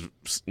with his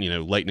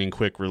lightning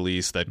quick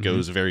release that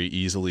goes very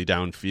easily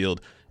downfield.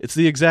 It's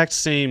the exact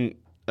same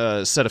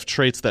set of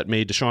traits that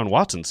made Deshaun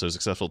Watson so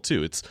successful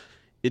too.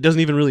 It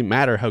doesn't even really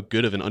matter how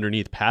good of an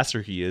underneath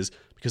passer he is,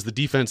 because the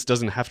defense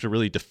doesn't have to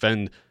really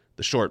defend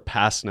the short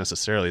pass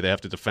necessarily. They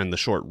have to defend the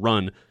short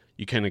run.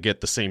 You kind of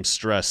get the same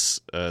stress.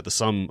 The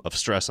sum of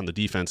stress on the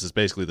defense is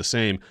basically the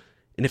same.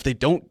 And if they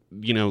don't,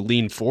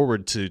 lean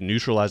forward to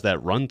neutralize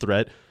that run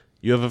threat,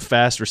 you have a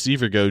fast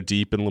receiver go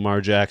deep, and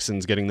Lamar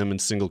Jackson's getting them in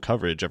single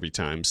coverage every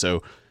time.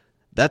 So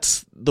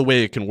that's the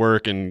way it can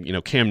work. And,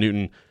 Cam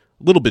Newton,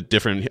 a little bit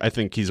different. I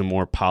think he's a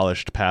more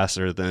polished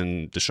passer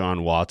than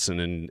Deshaun Watson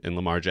and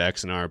Lamar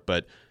Jackson are.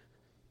 But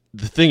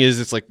the thing is,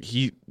 it's like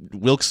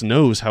Wilks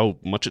knows how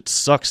much it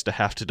sucks to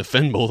have to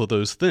defend both of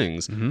those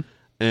things. Mm-hmm.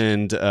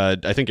 And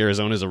I think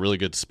Arizona is a really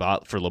good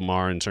spot for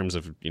Lamar in terms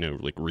of,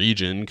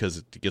 region, because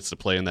it gets to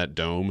play in that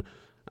dome.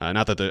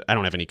 Not that I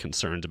don't have any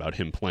concerns about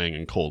him playing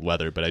in cold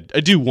weather, but I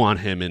do want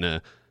him in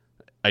a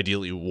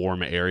ideally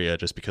warm area,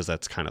 just because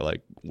that's kind of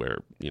like where,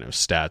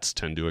 stats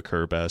tend to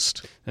occur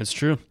best. That's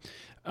true.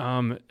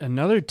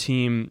 Another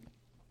team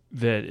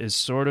that is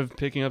sort of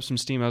picking up some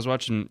steam, I was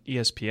watching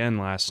ESPN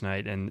last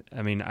night, and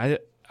I mean,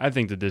 I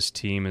think that this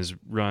team is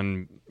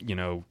run,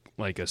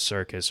 like a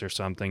circus or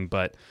something,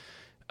 but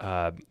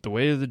the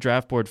way the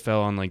draft board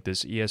fell on like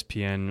this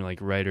ESPN like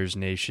Writers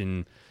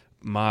Nation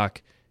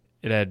mock,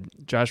 it had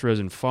Josh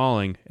Rosen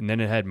falling, and then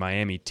it had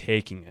Miami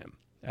taking him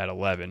at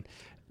 11.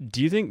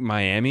 Do you think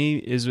Miami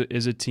is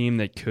a team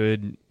that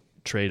could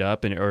trade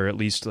up or at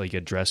least like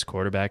address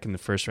quarterback in the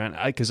first round?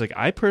 Because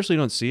I personally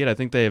don't see it. I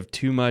think they have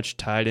too much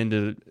tied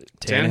into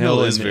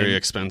Tannehill. Is very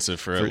expensive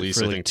for at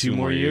least I think 2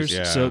 more years.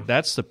 Yeah. So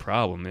that's the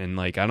problem, and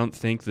like I don't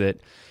think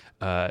that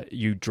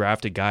you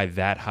draft a guy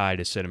that high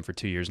to sit him for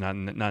 2 years, not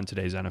in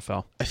today's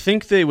NFL. I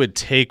think they would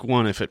take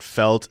one if it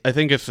felt. I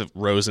think if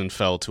Rosen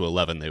fell to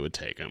 11, they would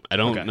take him. I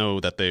don't know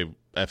that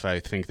if I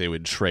think they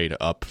would trade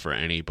up for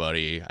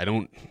anybody.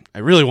 I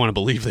really want to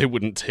believe they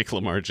wouldn't take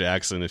Lamar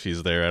Jackson if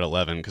he's there at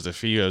 11, because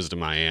if he goes to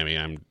Miami,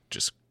 I'm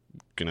just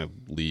gonna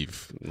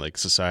leave like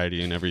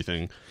society and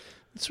everything.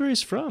 That's where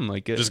he's from.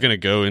 Like, just gonna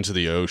go into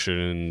the ocean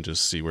and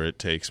just see where it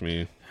takes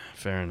me.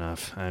 Fair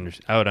enough.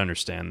 I would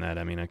understand that.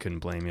 I mean, I couldn't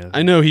blame you.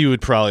 I know he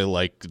would probably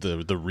like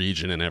the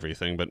region and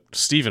everything, but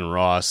Stephen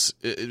Ross,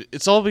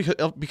 it's all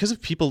because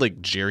of people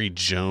like Jerry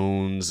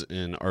Jones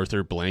and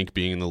Arthur Blank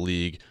being in the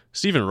league.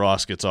 Stephen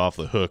Ross gets off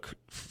the hook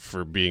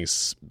for being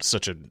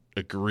such an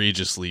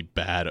egregiously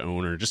bad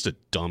owner, just a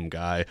dumb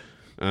guy.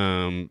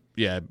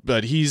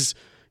 But he's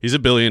a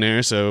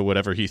billionaire, so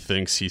whatever he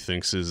thinks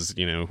is,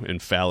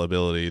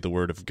 infallibility, the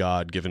word of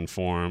God given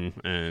form,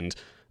 and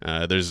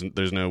there's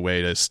no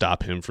way to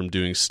stop him from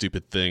doing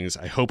stupid things.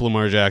 I hope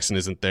Lamar Jackson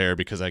isn't there,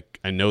 because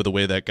I know the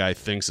way that guy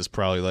thinks is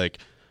probably like,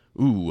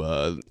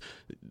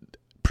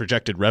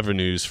 projected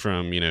revenues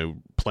from,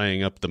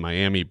 playing up the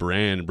Miami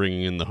brand,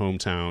 bringing in the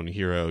hometown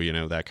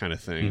hero, that kind of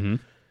thing. Mm-hmm.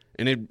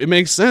 And it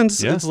makes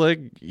sense. Yeah. It's like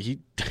he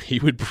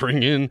would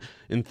bring in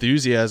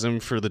enthusiasm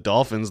for the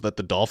Dolphins that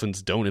the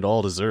Dolphins don't at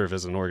all deserve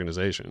as an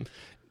organization.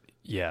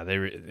 Yeah, they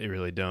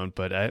really don't.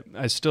 But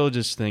I still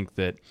just think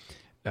that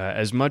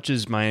as much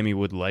as Miami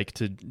would like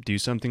to do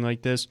something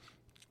like this,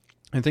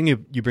 I think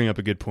you bring up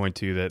a good point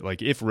too, that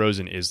like if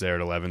Rosen is there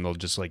at 11, they'll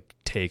just like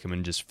take him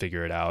and just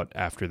figure it out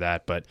after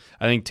that. But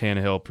I think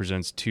Tannehill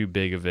presents too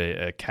big of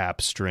a cap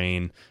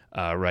strain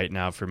right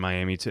now for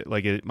Miami.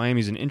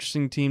 Miami's an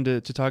interesting team to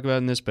talk about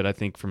in this, but I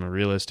think from a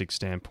realistic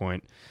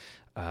standpoint,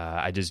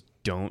 I just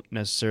don't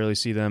necessarily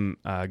see them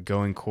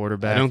going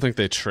quarterback. I don't think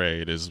they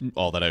trade is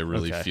all that I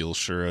really feel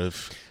sure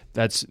of.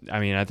 I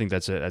think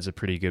that's a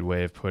pretty good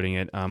way of putting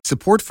it.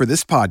 Support for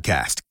this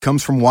podcast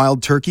comes from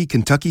Wild Turkey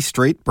Kentucky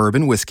Straight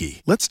Bourbon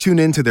Whiskey. Let's tune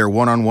in to their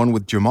one-on-one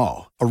with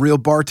Jamal, a real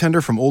bartender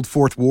from Old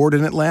Fourth Ward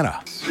in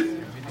Atlanta.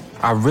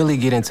 I really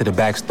get into the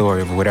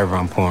backstory of whatever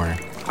I'm pouring,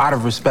 out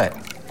of respect.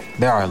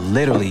 There are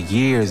literally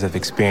years of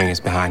experience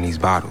behind these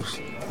bottles.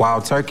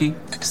 Wild Turkey,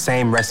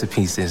 same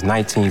recipe since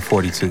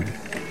 1942.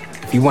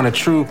 If you want a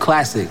true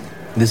classic,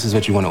 this is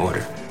what you want to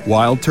order.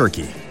 Wild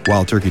Turkey.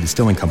 Wild Turkey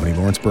Distilling Company,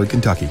 Lawrenceburg,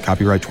 Kentucky.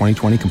 Copyright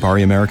 2020,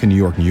 Campari American, New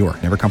York, New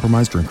York. Never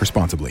compromise, drink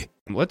responsibly.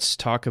 Let's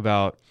talk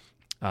about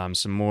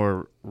some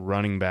more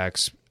running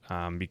backs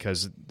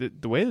because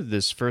the way that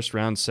this first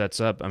round sets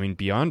up, I mean,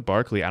 beyond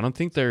Barkley, I don't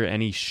think there are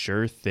any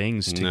sure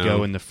things to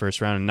go in the first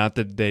round. And not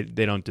that they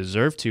don't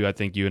deserve to. I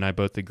think you and I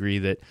both agree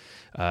that,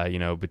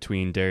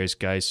 between Darius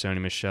Geis, Sony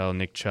Michel,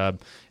 Nick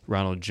Chubb,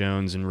 Ronald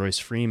Jones, and Royce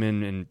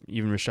Freeman, and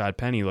even Rashad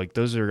Penny, like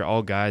those are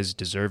all guys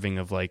deserving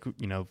of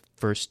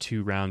first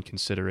 2-round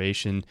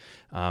consideration,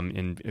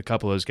 and a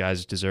couple of those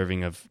guys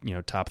deserving of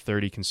top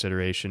 30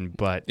 consideration.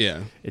 But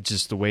it's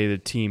just the way the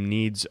team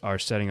needs are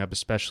setting up,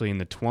 especially in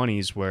the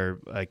 20s, where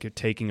like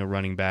taking a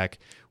running back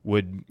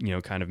would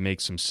kind of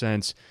make some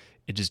sense.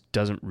 It just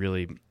doesn't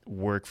really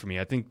work for me.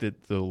 I think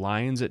that the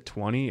Lions at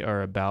 20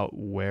 are about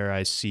where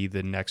I see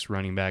the next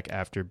running back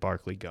after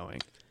Barkley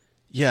going.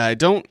 Yeah, I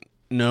don't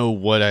know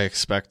what I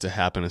expect to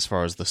happen as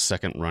far as the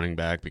second running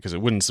back, because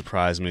it wouldn't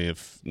surprise me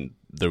if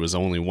there was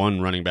only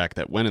one running back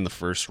that went in the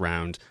first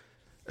round,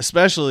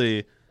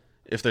 especially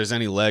if there's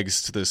any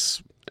legs to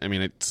this. I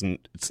mean,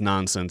 it's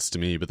nonsense to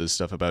me, but there's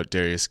stuff about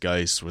Darius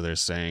Geis where they're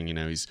saying,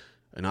 he's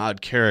an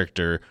odd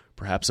character,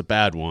 perhaps a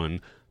bad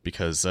one,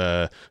 because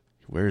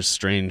wears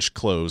strange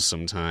clothes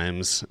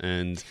sometimes,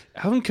 and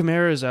Alvin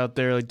Kamara is out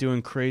there like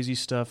doing crazy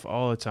stuff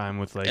all the time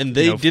with and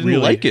they didn't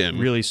like him,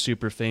 really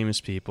super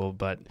famous people,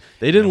 but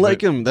they didn't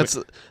like him.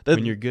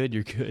 When you're good,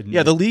 you're good.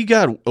 Yeah, the league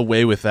got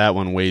away with that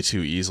one way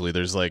too easily.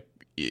 There's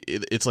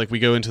it's like we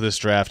go into this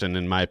draft, and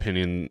in my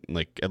opinion,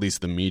 like at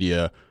least the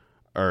media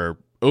are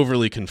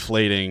overly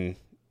conflating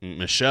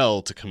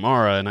Michel to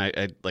Kamara, and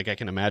I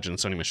can imagine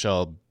Sony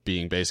Michel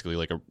being basically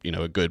like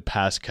a good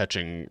pass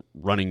catching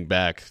running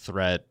back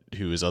threat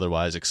who is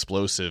otherwise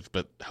explosive,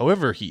 but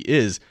however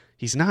he's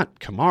not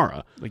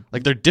Kamara.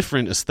 Like they're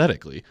different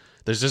aesthetically.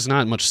 There's just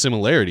not much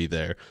similarity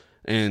there,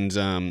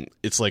 and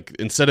it's like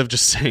instead of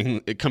just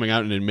coming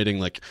out and admitting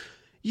like,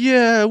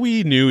 yeah,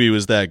 we knew he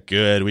was that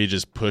good, we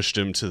just pushed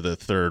him to the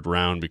third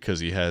round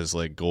because he has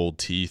like gold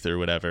teeth or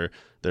whatever,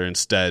 they're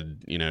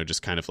instead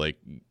just kind of like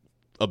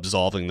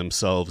absolving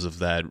themselves of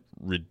that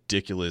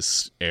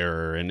ridiculous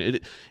error, and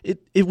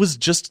it was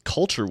just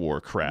culture war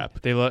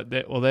crap. They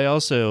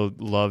also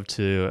love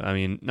to, I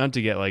mean, not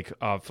to get like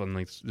off on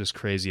like this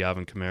crazy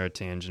Alvin Kamara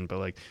tangent, but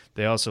like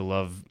they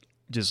also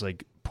just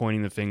like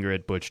pointing the finger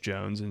at Butch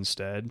Jones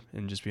instead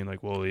and just being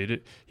like, well,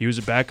 he was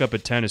a backup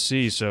at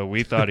Tennessee, so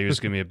we thought he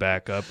was going to be a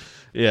backup.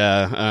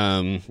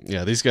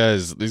 These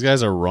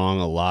guys are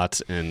wrong a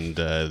lot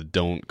and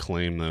don't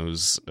claim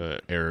those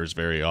errors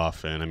very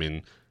often. I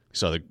mean, you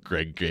saw the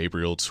Greg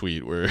Gabriel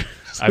tweet where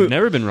I've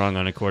never been wrong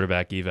on a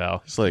quarterback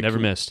eval. It's like, never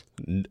missed.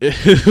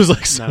 It was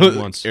like not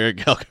once. Eric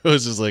Galko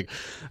was just like,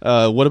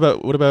 what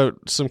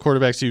about some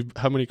quarterbacks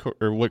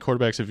what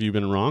quarterbacks have you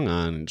been wrong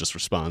on? And just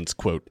responds,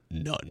 quote,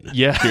 none.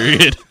 Yeah.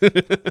 Period.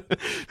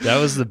 That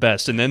was the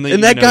best. And then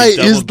that guy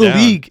is the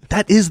league.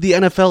 That is the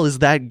NFL. Is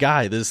that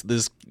guy? This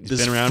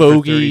been around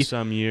fogey, for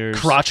 30-some years,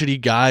 crotchety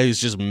guy who's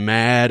just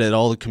mad at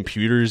all the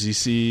computers he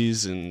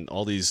sees and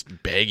all these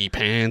baggy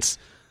pants.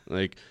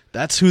 Like,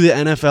 that's who the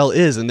NFL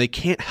is, and they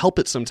can't help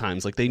it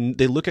sometimes. Like, they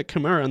look at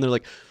Kamara and they're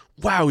like,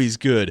 wow, he's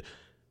good,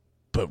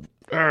 but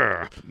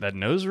that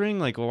nose ring,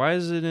 like, why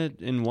is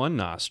it in one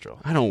nostril?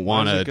 I don't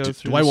want to.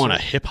 Do I want a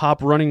hip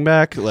hop running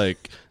back?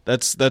 Like,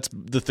 that's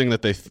the thing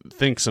that they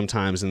think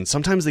sometimes, and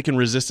sometimes they can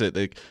resist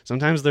it.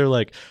 Sometimes they're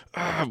like,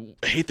 I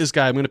hate this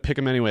guy, I'm going to pick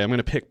him anyway. I'm going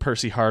to pick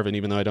Percy Harvin,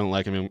 even though I don't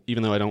like him.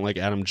 Even though I don't like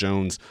Adam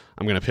Jones,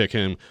 I'm going to pick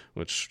him.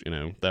 Which,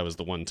 that was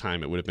the one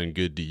time it would have been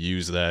good to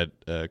use that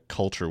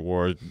culture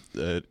war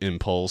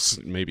impulse.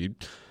 Maybe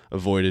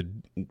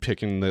avoided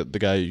picking the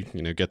guy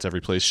who gets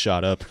every place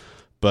shot up,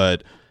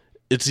 but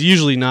it's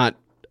usually not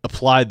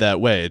applied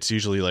that way. It's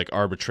usually like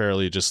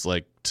arbitrarily, just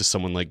like to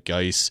someone like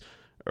Geis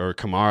or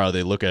Kamara,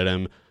 they look at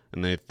him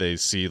and they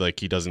see like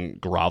he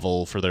doesn't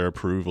grovel for their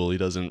approval, he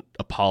doesn't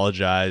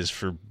apologize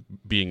for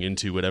being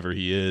into whatever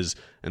he is,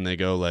 and they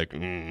go like,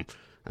 I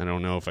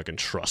don't know if I can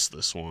trust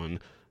this one.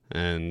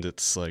 And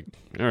it's like,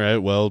 all right,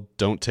 well,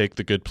 don't take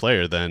the good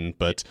player then.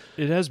 But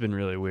it has been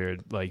really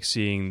weird, like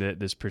seeing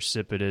this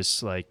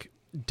precipitous like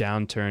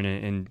downturn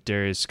in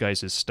Darius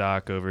Geis's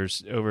stock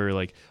over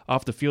like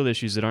off the field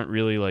issues that aren't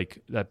really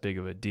like that big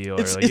of a deal.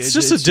 It's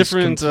just a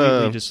different,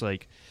 just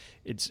like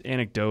it's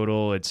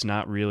anecdotal. It's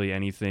not really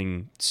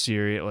anything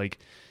serious. Like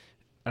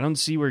I don't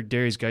see where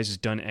Darius Geis has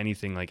done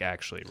anything like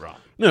actually wrong.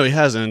 No, he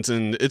hasn't,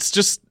 and it's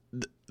just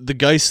the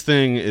Geis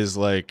thing is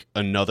like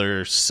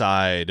another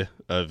side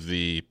of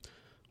the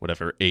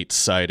whatever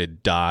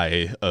 8-sided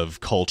die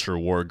of culture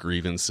war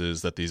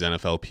grievances that these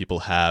NFL people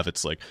have.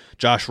 It's like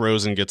Josh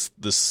Rosen gets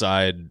this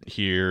side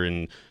here,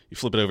 and you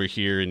flip it over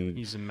here, and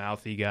he's a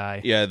mouthy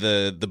guy. Yeah,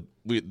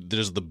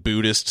 there's the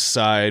Buddhist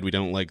side. We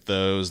don't like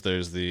those.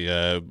 There's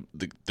the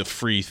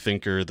free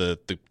thinker, the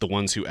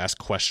ones who ask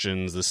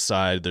questions. This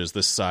side. There's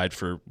this side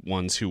for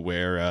ones who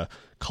wear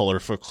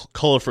colorful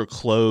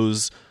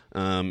clothes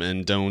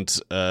and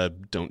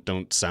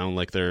don't sound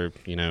like they're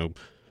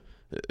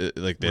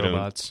like they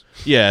robots.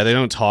 They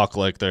don't talk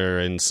like they're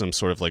in some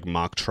sort of like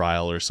mock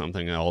trial or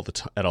something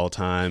at all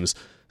times.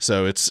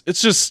 So it's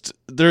just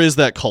there is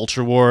that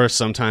culture war.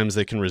 Sometimes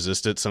they can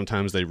resist it.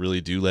 Sometimes they really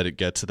do let it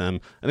get to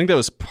them. I think that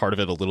was part of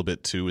it a little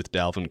bit too with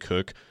Dalvin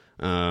Cook.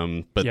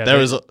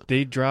 But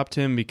they dropped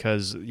him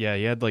because he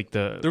had like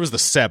there was the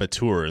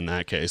saboteur in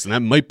that case, and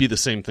that might be the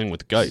same thing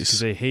with Geis. Because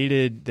they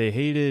hated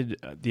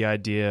the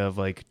idea of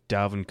like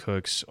Dalvin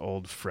Cook's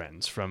old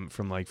friends from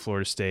like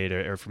Florida State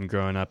or from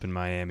growing up in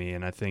Miami,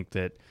 and I think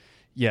that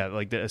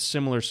like a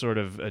similar sort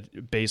of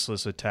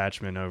baseless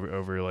attachment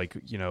over like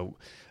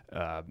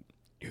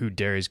who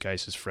Darius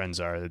Geis's friends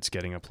are that's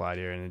getting applied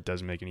here, and it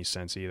doesn't make any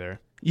sense either.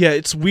 Yeah,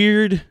 it's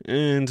weird,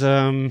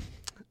 and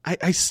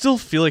I still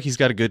feel like he's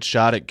got a good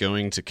shot at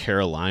going to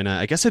Carolina.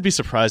 I guess I'd be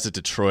surprised at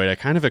Detroit. I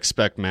kind of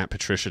expect Matt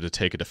Patricia to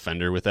take a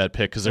defender with that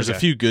pick because there's a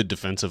few good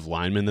defensive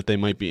linemen that they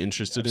might be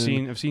interested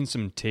in. I've seen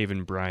some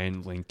Taven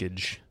Bryan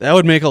linkage. That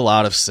would make a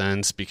lot of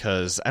sense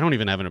because I don't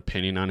even have an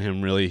opinion on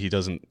him, really. I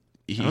don't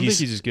think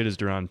he's as good as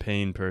Daron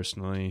Payne,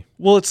 personally.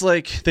 Well, it's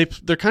like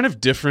they're kind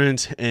of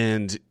different,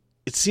 and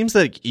it seems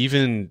like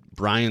even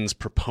Bryan's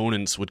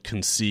proponents would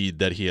concede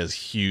that he has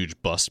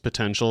huge bust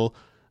potential.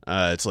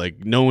 It's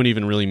like no one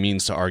even really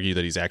means to argue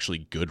that he's actually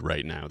good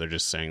right now. They're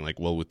just saying like,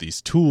 well, with these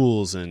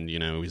tools and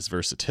his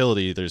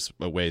versatility, there's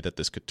a way that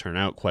this could turn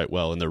out quite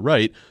well, and they're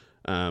right.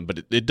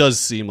 But it does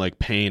seem like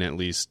Payne, at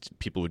least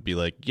people would be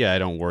like, yeah, I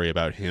don't worry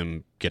about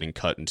him getting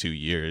cut in 2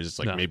 years. It's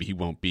like maybe he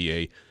won't be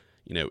a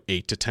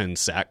 8 to 10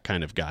 sack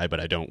kind of guy,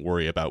 but I don't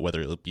worry about whether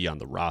it'll be on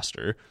the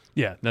roster.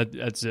 Yeah,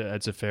 that's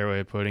a fair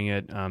way of putting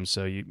it.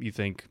 So you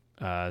think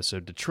so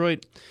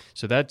Detroit.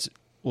 So that's.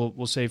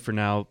 We'll say for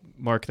now,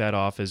 mark that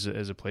off as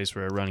a place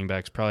where a running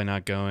back's probably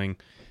not going.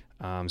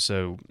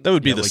 So that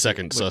would be the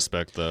second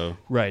suspect, though.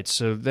 Right.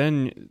 So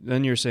then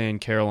you're saying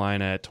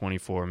Carolina at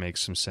 24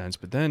 makes some sense.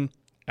 But then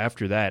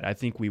after that, I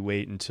think we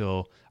wait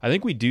until I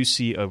think we do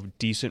see a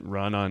decent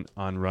run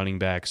on running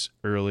backs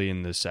early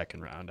in the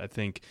second round. I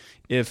think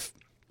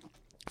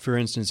for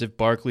instance, if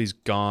Barkley's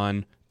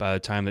gone by the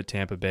time that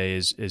Tampa Bay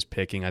is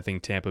picking, I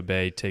think Tampa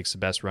Bay takes the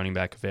best running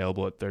back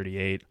available at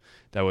 38.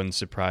 That wouldn't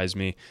surprise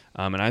me.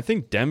 And I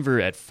think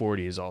Denver at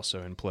 40 is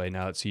also in play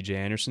now that C.J.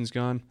 Anderson's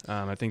gone.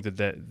 I think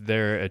that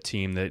they're a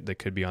team that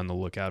could be on the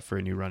lookout for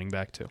a new running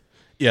back too.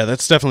 Yeah,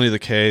 that's definitely the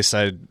case.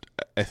 I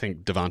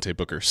think Devontae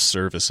Booker's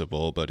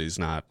serviceable, but he's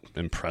not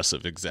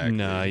impressive exactly.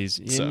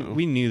 No,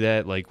 we knew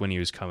that like when he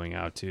was coming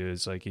out too.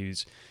 It's like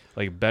he's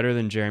like better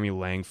than Jeremy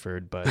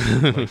Langford, but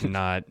like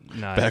not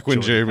back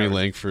when Jeremy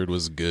Langford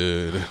was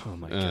good. Oh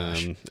my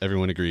gosh,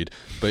 everyone agreed.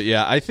 But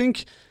yeah, I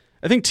think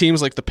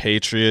teams like the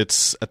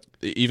Patriots,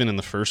 even in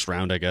the first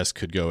round, I guess,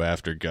 could go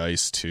after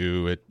Geis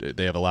too.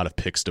 They have a lot of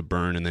picks to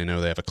burn, and they know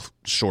they have a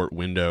short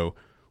window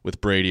with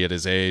Brady at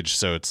his age.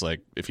 So it's like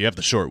if you have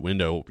the short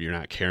window, you're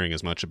not caring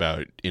as much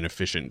about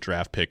inefficient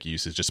draft pick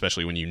usage,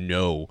 especially when you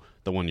know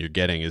the one you're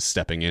getting is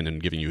stepping in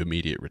and giving you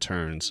immediate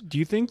returns. Do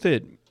you think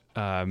that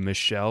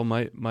Michelle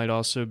might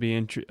also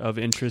be of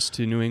interest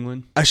to New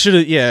England? I should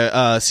have.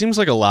 Yeah, seems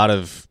like a lot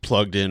of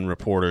plugged-in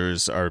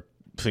reporters are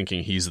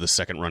thinking he's the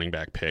second running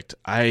back picked.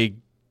 I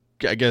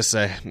guess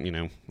I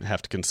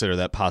have to consider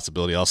that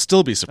possibility. I'll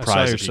still be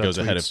surprised if he goes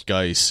ahead of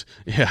Geis.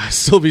 Yeah, I'll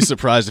still be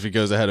surprised if he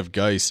goes ahead of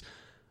Geis.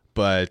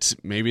 But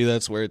maybe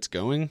that's where it's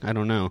going. I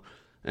don't know.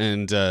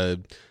 And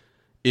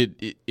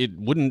it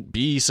wouldn't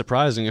be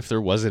surprising if there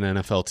was an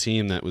NFL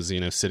team that was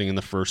sitting in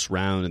the first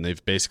round and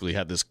they've basically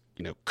had this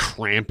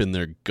cramp in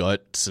their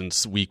gut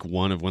since week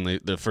one of when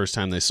the first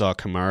time they saw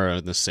Kamara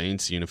in the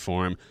Saints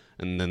uniform.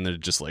 And then they're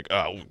just like,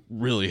 oh,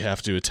 really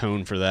have to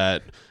atone for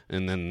that.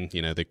 And then,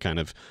 they kind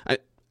of... I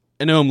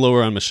know I'm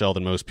lower on Michelle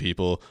than most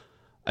people.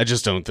 I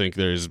just don't think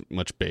there's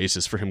much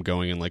basis for him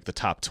going in like the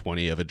top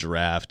 20 of a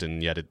draft.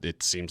 And yet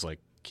it seems like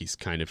he's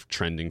kind of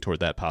trending toward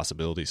that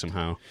possibility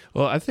somehow.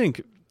 Well, I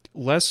think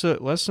less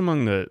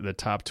among the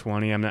top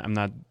 20. I'm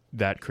not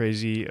that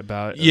crazy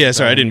about. Yeah,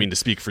 sorry, I didn't mean to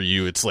speak for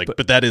you. It's like,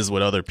 but that is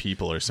what other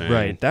people are saying.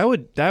 Right.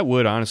 That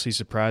would honestly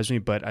surprise me,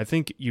 but I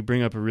think you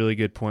bring up a really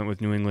good point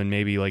with New England,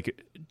 maybe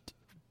like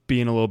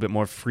being a little bit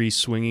more free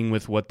swinging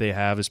with what they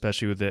have,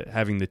 especially with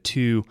having the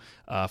 2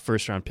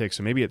 first-round picks.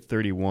 So maybe at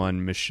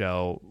 31,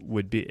 Michel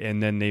would be,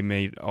 and then they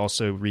may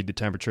also read the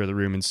temperature of the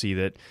room and see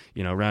that,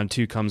 round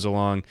 2 comes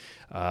along.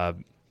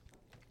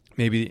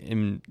 Maybe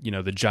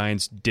the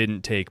Giants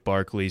didn't take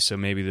Barkley, so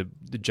maybe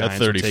the Giants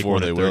will take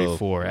one at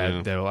 34.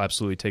 Yeah. They'll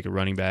absolutely take a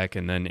running back,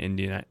 and then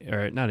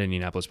not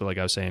Indianapolis, but like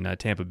I was saying,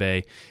 Tampa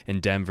Bay and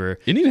Denver.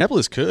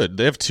 Indianapolis could.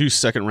 They have 2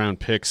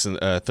 second-round picks,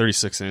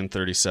 36 and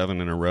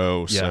 37 in a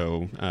row. Yeah.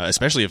 So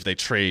especially if they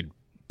trade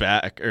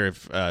back, or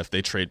if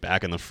they trade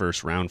back in the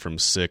first round from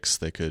 6,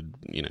 they could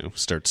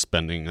start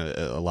spending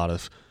a lot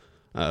of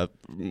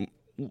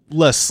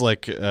less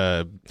like.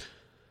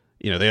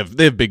 They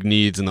have big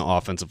needs in the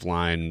offensive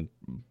line,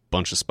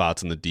 bunch of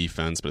spots in the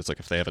defense, but it's like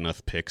if they have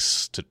enough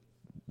picks to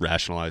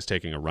rationalize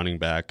taking a running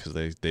back because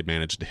they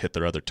managed to hit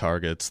their other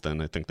targets,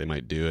 then I think they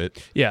might do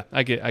it. Yeah,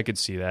 I could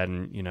see that,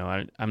 and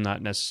I'm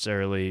not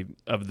necessarily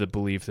of the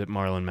belief that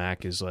Marlon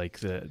Mack is like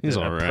the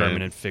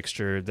permanent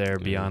fixture there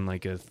beyond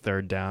like a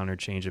third down or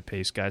change of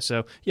pace guy.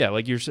 So yeah,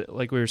 like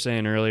we were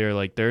saying earlier,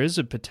 like there is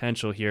a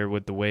potential here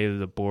with the way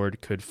the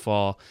board could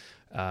fall.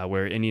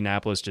 Where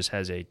Indianapolis just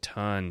has a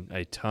ton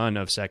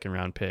of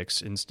second-round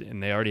picks,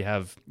 and they already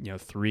have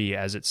 3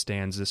 as it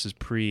stands. This is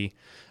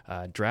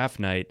pre-draft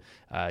night,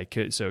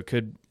 so it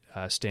could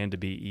stand to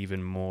be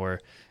even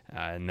more.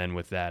 And then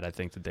with that, I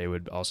think that they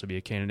would also be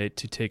a candidate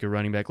to take a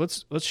running back.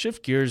 Let's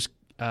shift gears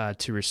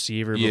to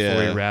receiver before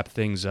we wrap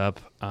things up.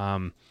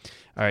 All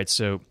right,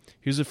 so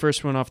who's the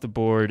first one off the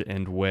board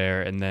and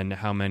where, and then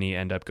how many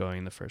end up going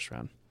in the first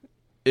round?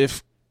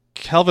 If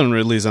Calvin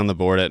Ridley's on the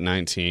board at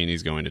 19,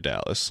 he's going to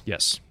Dallas.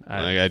 Yes.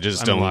 I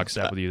just I'm don't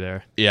lockstep with you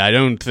there. Yeah, I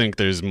don't think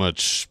there's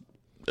much.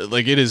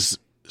 Like, it is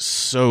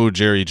so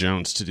Jerry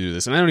Jones to do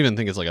this, and I don't even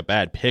think it's like a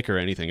bad pick or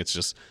anything. It's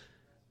just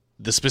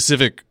the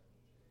specific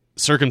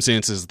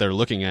circumstances they're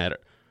looking at.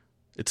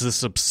 It's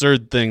this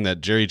absurd thing that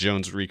Jerry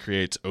Jones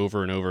recreates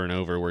over and over and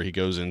over, where he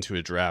goes into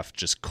a draft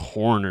just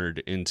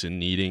cornered into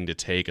needing to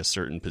take a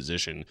certain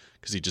position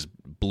because he just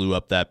blew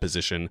up that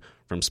position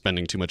from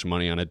spending too much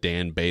money on a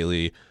Dan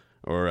Bailey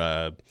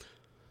or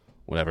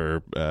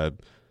whatever. I'm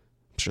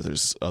sure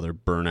there's other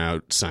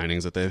burnout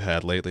signings that they've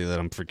had lately that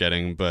I'm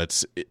forgetting,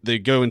 but they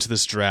go into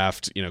this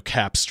draft,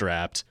 cap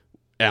strapped.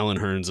 Allen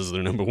Hurns is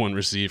their number 1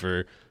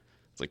 receiver.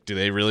 It's like, do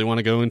they really want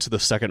to go into the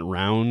second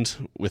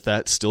round with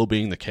that still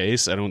being the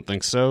case? I don't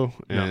think so.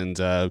 No.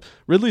 And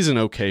Ridley's an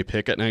okay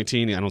pick at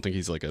 19. I don't think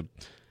he's like a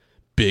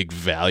big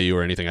value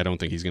or anything. I don't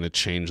think he's going to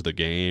change the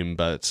game,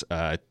 but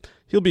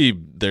he'll be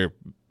their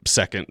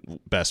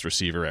second best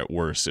receiver at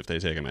worst if they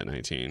take him at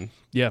 19.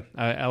 Yeah,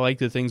 I like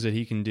the things that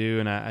he can do,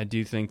 and I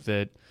do think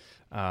that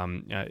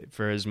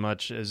for as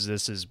much as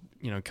this is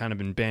kind of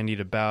been bandied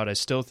about, I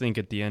still think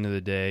at the end of the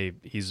day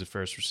he's the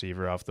first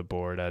receiver off the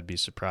board. I'd be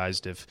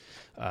surprised if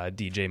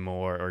DJ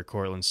Moore or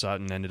Courtland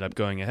Sutton ended up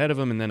going ahead of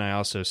him, and then I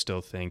also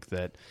still think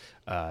that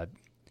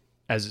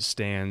as it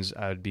stands,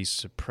 I'd be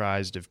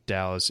surprised if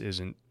Dallas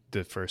isn't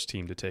the first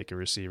team to take a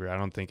receiver. I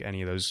don't think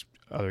any of those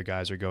other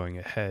guys are going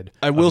ahead.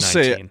 I will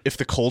say, if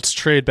the Colts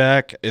trade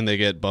back and they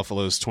get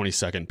Buffalo's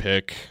 22nd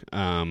pick,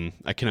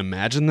 I can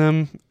imagine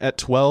them at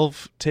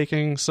 12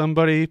 taking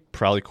somebody,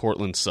 probably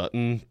Courtland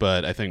Sutton,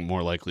 but I think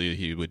more likely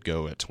he would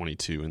go at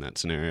 22 in that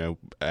scenario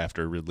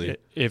after Ridley.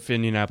 If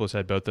Indianapolis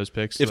had both those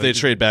picks? If they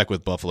trade back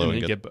with Buffalo.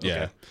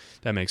 Okay.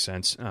 That makes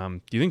sense.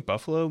 Do you think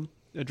Buffalo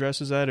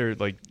addresses that, or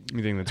like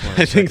you think that's one?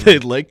 I think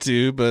they'd like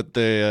to, but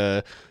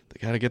they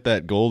got to get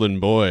that golden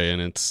boy,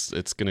 and it's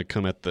going to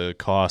come at the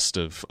cost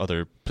of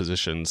other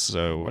positions.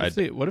 So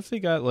what if they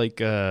got like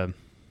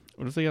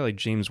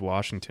James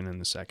Washington in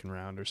the second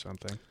round or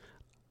something?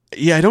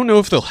 Yeah, I don't know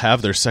if they'll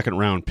have their second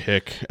round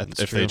pick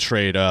they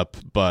trade up,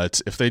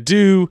 but if they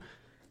do,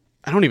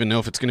 I don't even know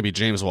if it's going to be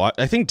James Watt.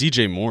 I think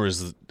DJ Moore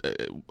is,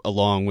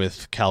 along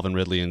with Calvin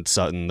Ridley and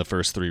Sutton, the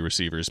first 3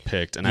 receivers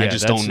picked, and I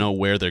just don't know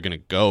where they're going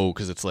to go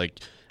because it's like,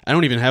 I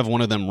don't even have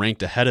one of them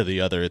ranked ahead of the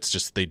other. It's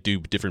just they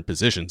do different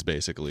positions,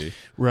 basically.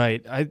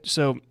 Right.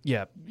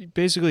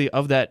 Basically,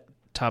 of that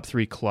top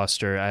 3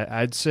 cluster,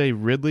 I'd say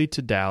Ridley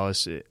to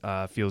Dallas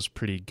feels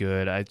pretty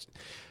good.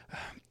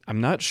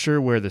 I'm not sure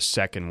where the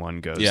second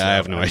one goes. Yeah, I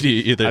have no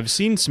idea either. I've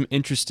seen some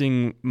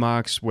interesting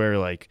mocks where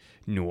like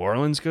New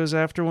Orleans goes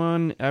after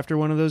one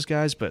of those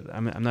guys, but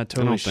I'm not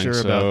totally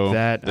sure about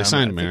that. They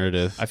signed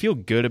Meredith. I feel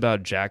good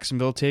about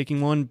Jacksonville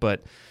taking one,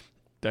 but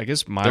I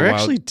guess they're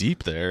actually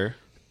deep there.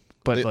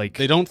 But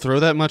they don't throw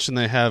that much, and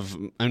they have.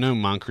 I know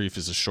Moncrief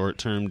is a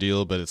short-term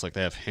deal, but it's like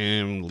they have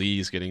him.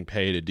 Lee's getting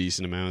paid a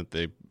decent amount.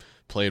 They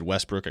played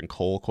Westbrook and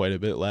Cole quite a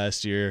bit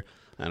last year.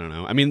 I don't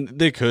know. I mean,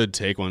 they could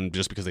take one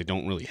just because they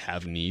don't really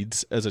have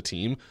needs as a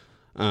team.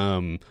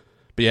 But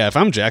yeah, if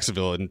I'm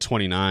Jacksonville in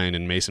 29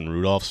 and Mason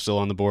Rudolph's still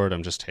on the board,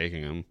 I'm just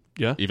taking him.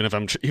 Yeah. Even if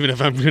I'm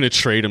going to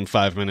trade him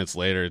 5 minutes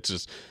later, it's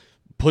just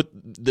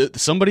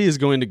somebody is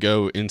going to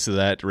go into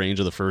that range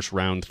of the first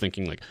round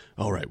thinking like,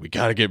 all right, we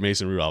got to get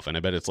Mason Rudolph, and I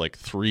bet it's like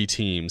 3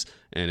 teams,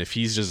 and if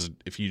you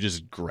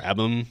just grab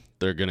him,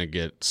 they're gonna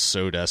get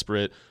so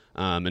desperate.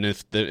 And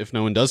if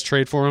no one does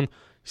trade for him,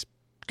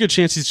 good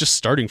chance he's just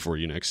starting for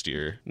you next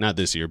year, not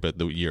this year, but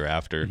the year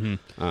after.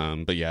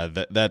 But yeah,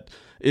 that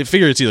it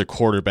figure it's either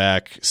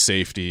quarterback,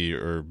 safety,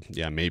 or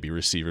maybe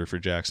receiver for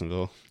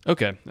Jacksonville.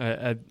 Okay,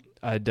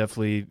 I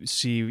definitely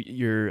see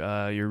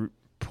your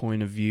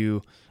point of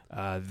view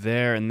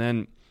there, and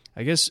then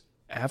I guess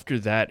after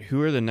that,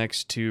 who are the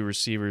next 2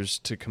 receivers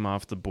to come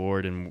off the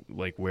board, and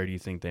like where do you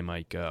think they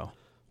might go?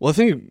 Well, I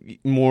think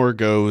Moore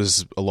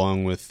goes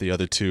along with the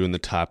other 2 in the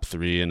top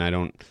 3, and I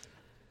don't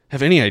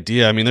have any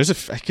idea. I mean, I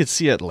could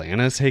see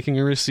Atlanta taking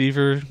a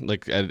receiver.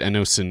 Like I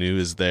know Sanu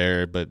is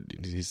there, but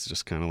he's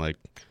just kind of like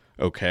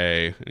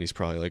okay, and he's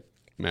probably like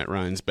Matt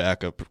Ryan's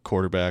backup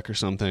quarterback or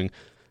something.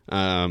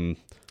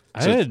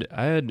 I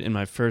had in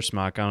my first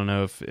mock, I don't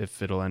know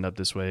if it'll end up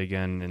this way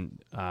again,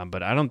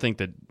 but I don't think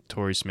that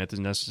Torrey Smith is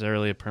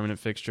necessarily a permanent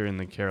fixture in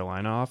the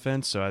Carolina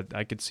offense, so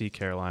I could see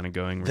Carolina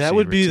going receiver. That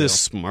would be too. the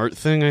smart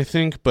thing, I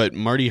think, but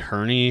Marty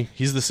Herney,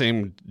 he's the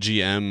same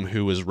GM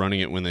who was running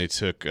it when they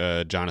took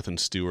Jonathan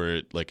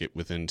Stewart,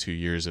 within 2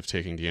 years of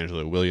taking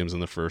DeAngelo Williams in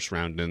the first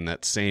round, and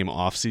that same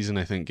offseason,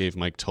 I think, gave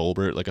Mike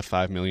Tolbert like a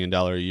 $5 million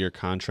a year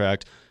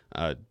contract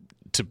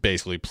to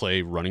basically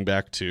play running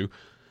back too.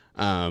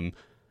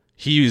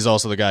 He was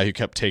also the guy who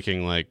kept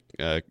taking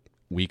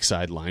weak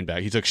side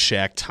linebacker. He took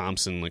Shaq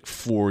Thompson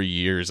 4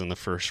 years in the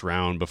first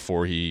round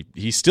before he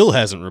still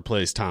hasn't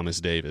replaced Thomas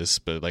Davis,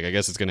 but I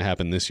guess it's going to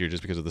happen this year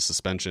just because of the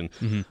suspension.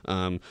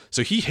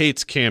 So he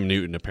hates Cam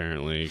Newton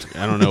apparently.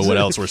 I don't know what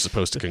else we're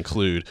supposed to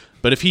conclude,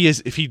 but if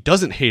he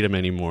doesn't hate him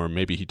anymore,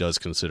 maybe he does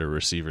consider a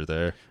receiver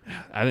there.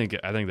 I think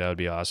that would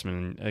be awesome.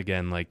 And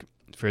again,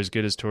 for as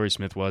good as Torrey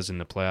Smith was in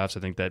the playoffs,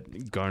 I think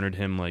that garnered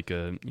him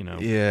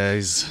Yeah,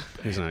 he's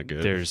not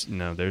good.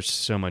 There's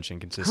so much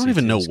inconsistency. I don't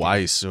even know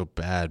why he's so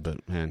bad,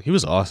 but man, he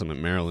was awesome at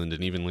Maryland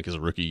and even his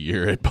rookie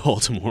year at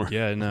Baltimore.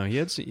 Yeah, no, he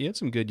had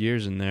some good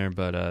years in there,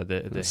 but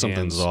the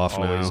something's hands off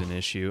always now. An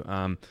issue.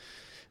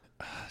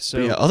 So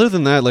yeah, other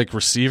than that,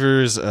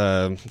 receivers,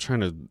 I'm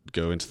trying to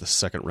go into the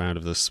second round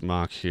of this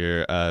mock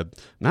here.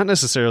 Not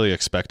necessarily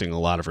expecting a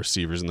lot of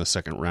receivers in the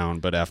second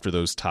round, but after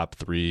those top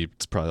 3,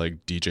 it's probably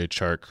DJ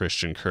Chark,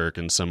 Christian Kirk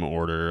in some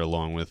order,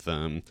 along with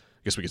I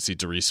guess we could see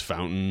Darius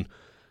Fountain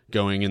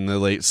going in the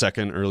late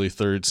second, early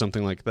third,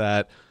 something like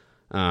that.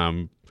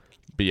 But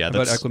yeah, how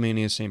about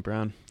Equanimeous St.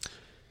 Brown?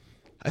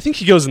 I think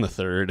he goes in the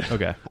third.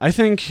 Okay, I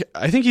think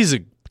he's a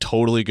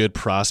totally good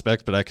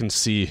prospect, but I can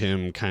see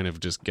him kind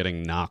of just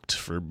getting knocked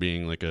for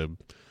being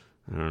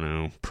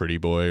pretty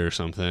boy or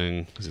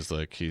something. It's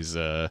just he's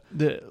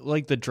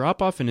the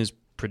drop off in his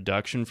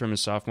production from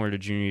his sophomore to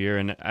junior year,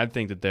 and I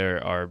think that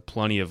there are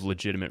plenty of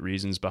legitimate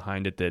reasons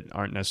behind it that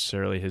aren't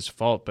necessarily his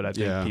fault, but I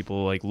think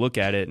people look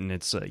at it and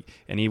it's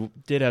and he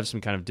did have some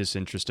kind of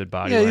disinterested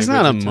body language. He's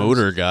not a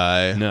motor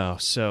guy. No,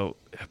 so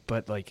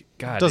but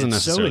God, doesn't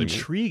it's so necessarily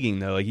intriguing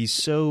though. He's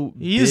so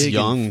he is big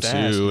young and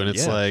fast, too, and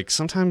it's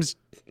sometimes,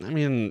 I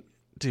mean,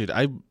 dude,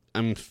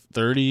 I'm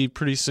 30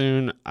 pretty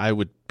soon. I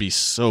would be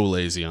so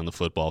lazy on the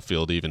football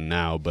field even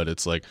now, but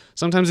it's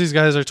sometimes these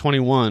guys are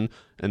 21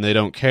 and they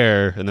don't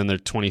care, and then they're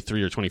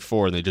 23 or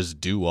 24 and they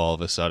just do all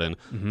of a sudden.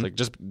 It's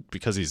just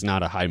because he's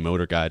not a high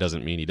motor guy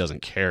doesn't mean he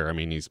doesn't care. I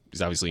mean, he's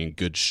obviously in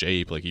good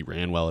shape. He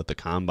ran well at the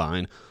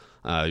combine.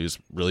 He was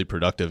really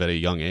productive at a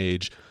young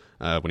age.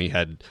 When he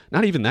had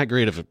not even that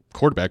great of a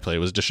quarterback play. It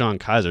was Deshaun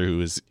Kaiser, who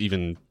was,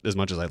 even as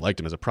much as I liked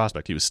him as a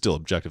prospect, he was still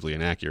objectively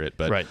inaccurate.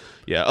 But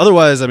yeah,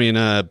 otherwise, I mean,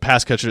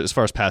 pass catchers, as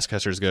far as pass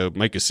catchers go,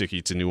 Mike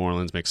Gesicki to New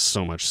Orleans makes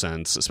so much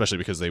sense, especially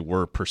because they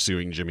were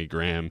pursuing Jimmy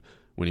Graham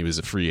when he was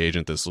a free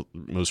agent this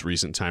most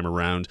recent time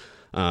around.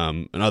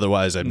 And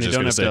otherwise, I'm just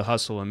going to say, they don't have to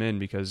hustle him in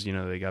because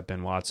they got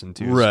Ben Watson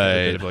too, right? So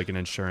a bit of an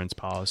insurance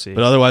policy.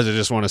 But otherwise, I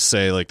just want to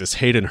say this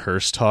Hayden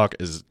Hurst talk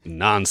is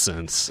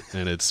nonsense,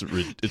 and it's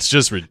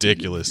just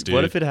ridiculous, dude.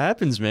 What if it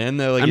happens, man?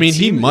 Though, I mean,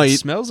 he might. It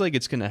smells like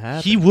it's going to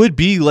happen. He would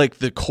be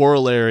the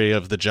corollary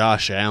of the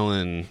Josh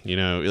Allen.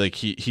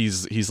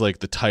 He's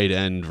the tight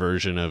end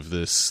version of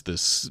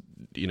this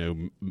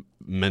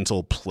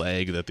mental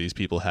plague that these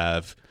people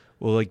have.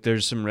 Well,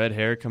 there's some red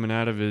hair coming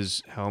out of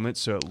his helmet,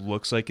 so it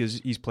looks like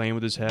he's playing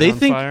with his head on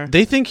fire.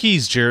 They think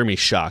he's Jeremy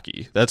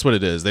Shockey. That's what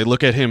it is. They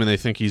look at him and they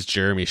think he's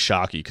Jeremy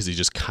Shockey because he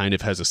just kind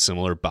of has a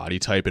similar body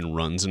type and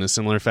runs in a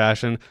similar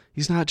fashion.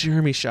 He's not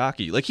Jeremy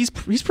Shockey.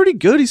 He's pretty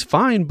good. He's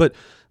fine, but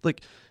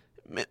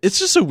it's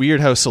just so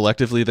weird how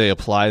selectively they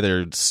apply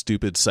their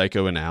stupid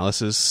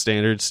psychoanalysis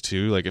standards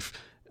too.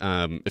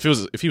 If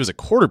he was a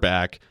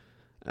quarterback,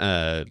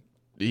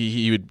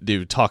 they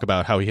would talk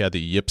about how he had the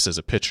yips as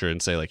a pitcher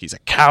and say he's a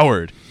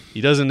coward.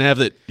 He doesn't have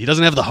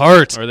the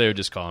heart. Or they would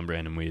just call him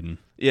Brandon Weeden.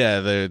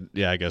 Yeah,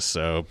 I guess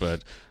so.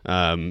 But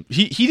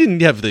he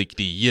didn't have the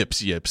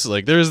yips.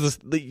 There's this.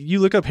 You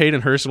look up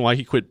Hayden Hurst and why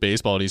he quit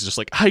baseball, and he's just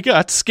I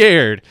got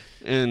scared,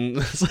 and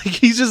it's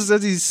he just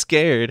says he's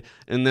scared,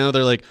 and now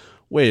they're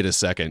wait a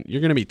second, you're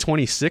gonna be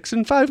 26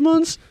 in 5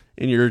 months,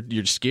 and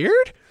you're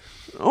scared.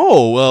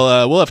 Oh,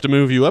 well, we'll have to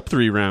move you up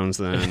 3 rounds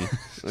then.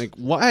 Like,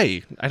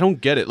 why? I don't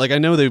get it. Like, I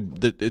know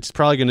that it's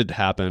probably going to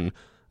happen.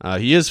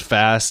 He is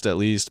fast, at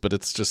least, but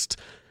it's just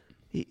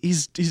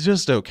he's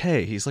just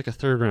okay. He's like a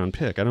 3rd-round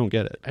pick. I don't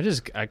get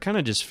it. I kind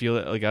of just feel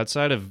it, like,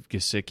 outside of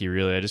Gesicki,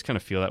 really, I just kind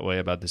of feel that way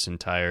about this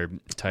entire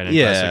tight end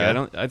class.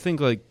 Like, I think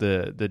like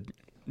the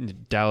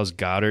Dallas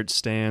Goedert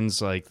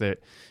stands, like, that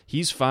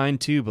he's fine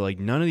too, but like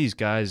none of these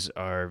guys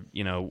are,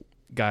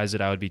 guys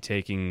that I would be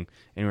taking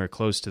anywhere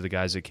close to the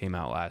guys that came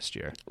out last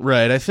year.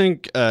 Right. I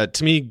think,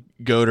 to me,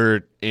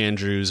 Goedert,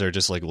 Andrews are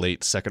just like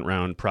late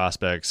 2nd-round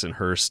prospects, and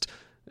Hurst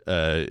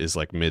is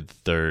like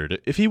mid-3rd.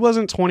 If he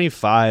wasn't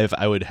 25,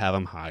 I would have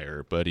him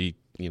higher, but he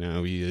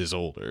is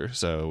older,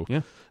 so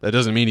that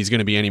doesn't mean he's going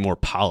to be any more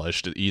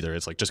polished either.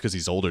 It's like, just because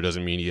he's older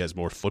doesn't mean he has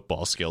more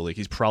football skill. Like,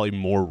 he's probably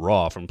more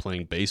raw from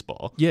playing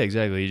baseball. Yeah,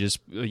 exactly. He just,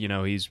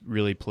 he's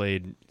really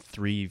played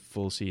 3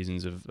 full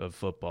seasons of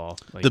football.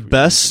 Like, the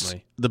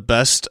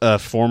best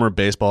former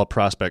baseball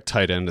prospect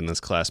tight end in this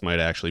class might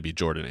actually be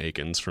Jordan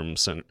Akins from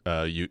UCF.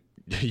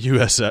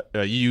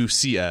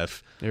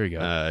 There we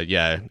go.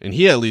 Yeah, and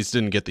he at least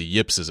didn't get the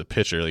yips as a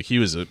pitcher. Like, he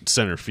was a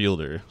center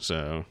fielder,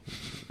 so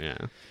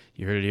yeah.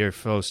 You heard it here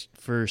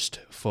first,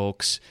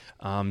 folks.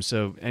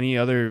 So any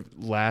other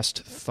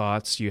last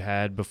thoughts you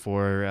had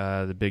before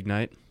the big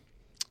night?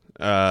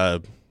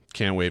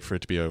 Can't wait for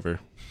it to be over.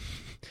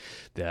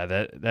 Yeah,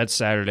 that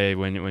Saturday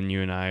when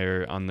you and I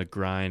are on the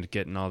grind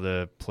getting all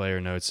the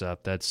player notes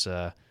up, that's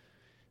one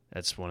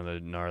of the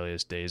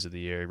gnarliest days of the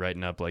year,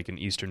 writing up like an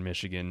Eastern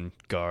Michigan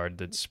guard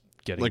that's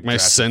getting like, my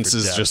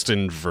senses just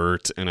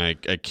invert and I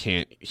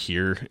can't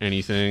hear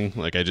anything.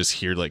 Like, I just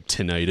hear like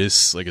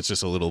tinnitus. Like, it's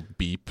just a little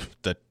beep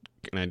that,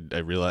 and I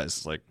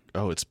realize, like,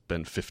 oh, it's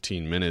been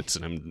 15 minutes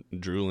and I'm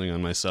drooling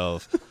on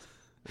myself.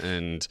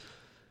 And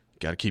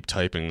got to keep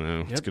typing, though.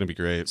 Yep. It's going to be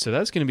great. So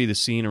that's going to be the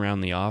scene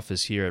around the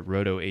office here at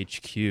Roto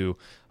HQ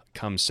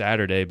come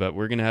Saturday, but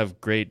we're going to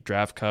have great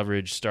draft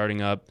coverage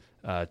starting up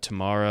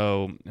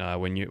tomorrow.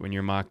 When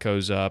your mock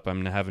goes up, I'm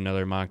going to have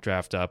another mock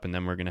draft up, and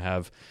then we're going to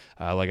have,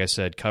 like I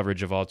said,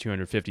 coverage of all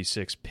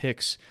 256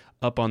 picks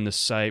up on the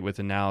site with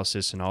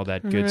analysis and all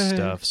that good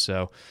stuff.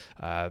 So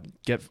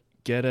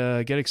get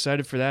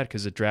excited for that,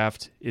 because the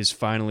draft is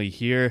finally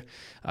here.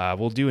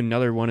 We'll do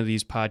another one of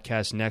these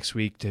podcasts next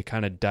week to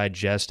kind of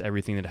digest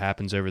everything that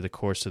happens over the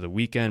course of the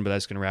weekend, but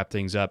that's going to wrap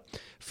things up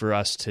for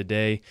us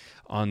today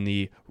on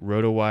the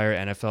RotoWire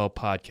NFL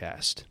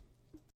podcast.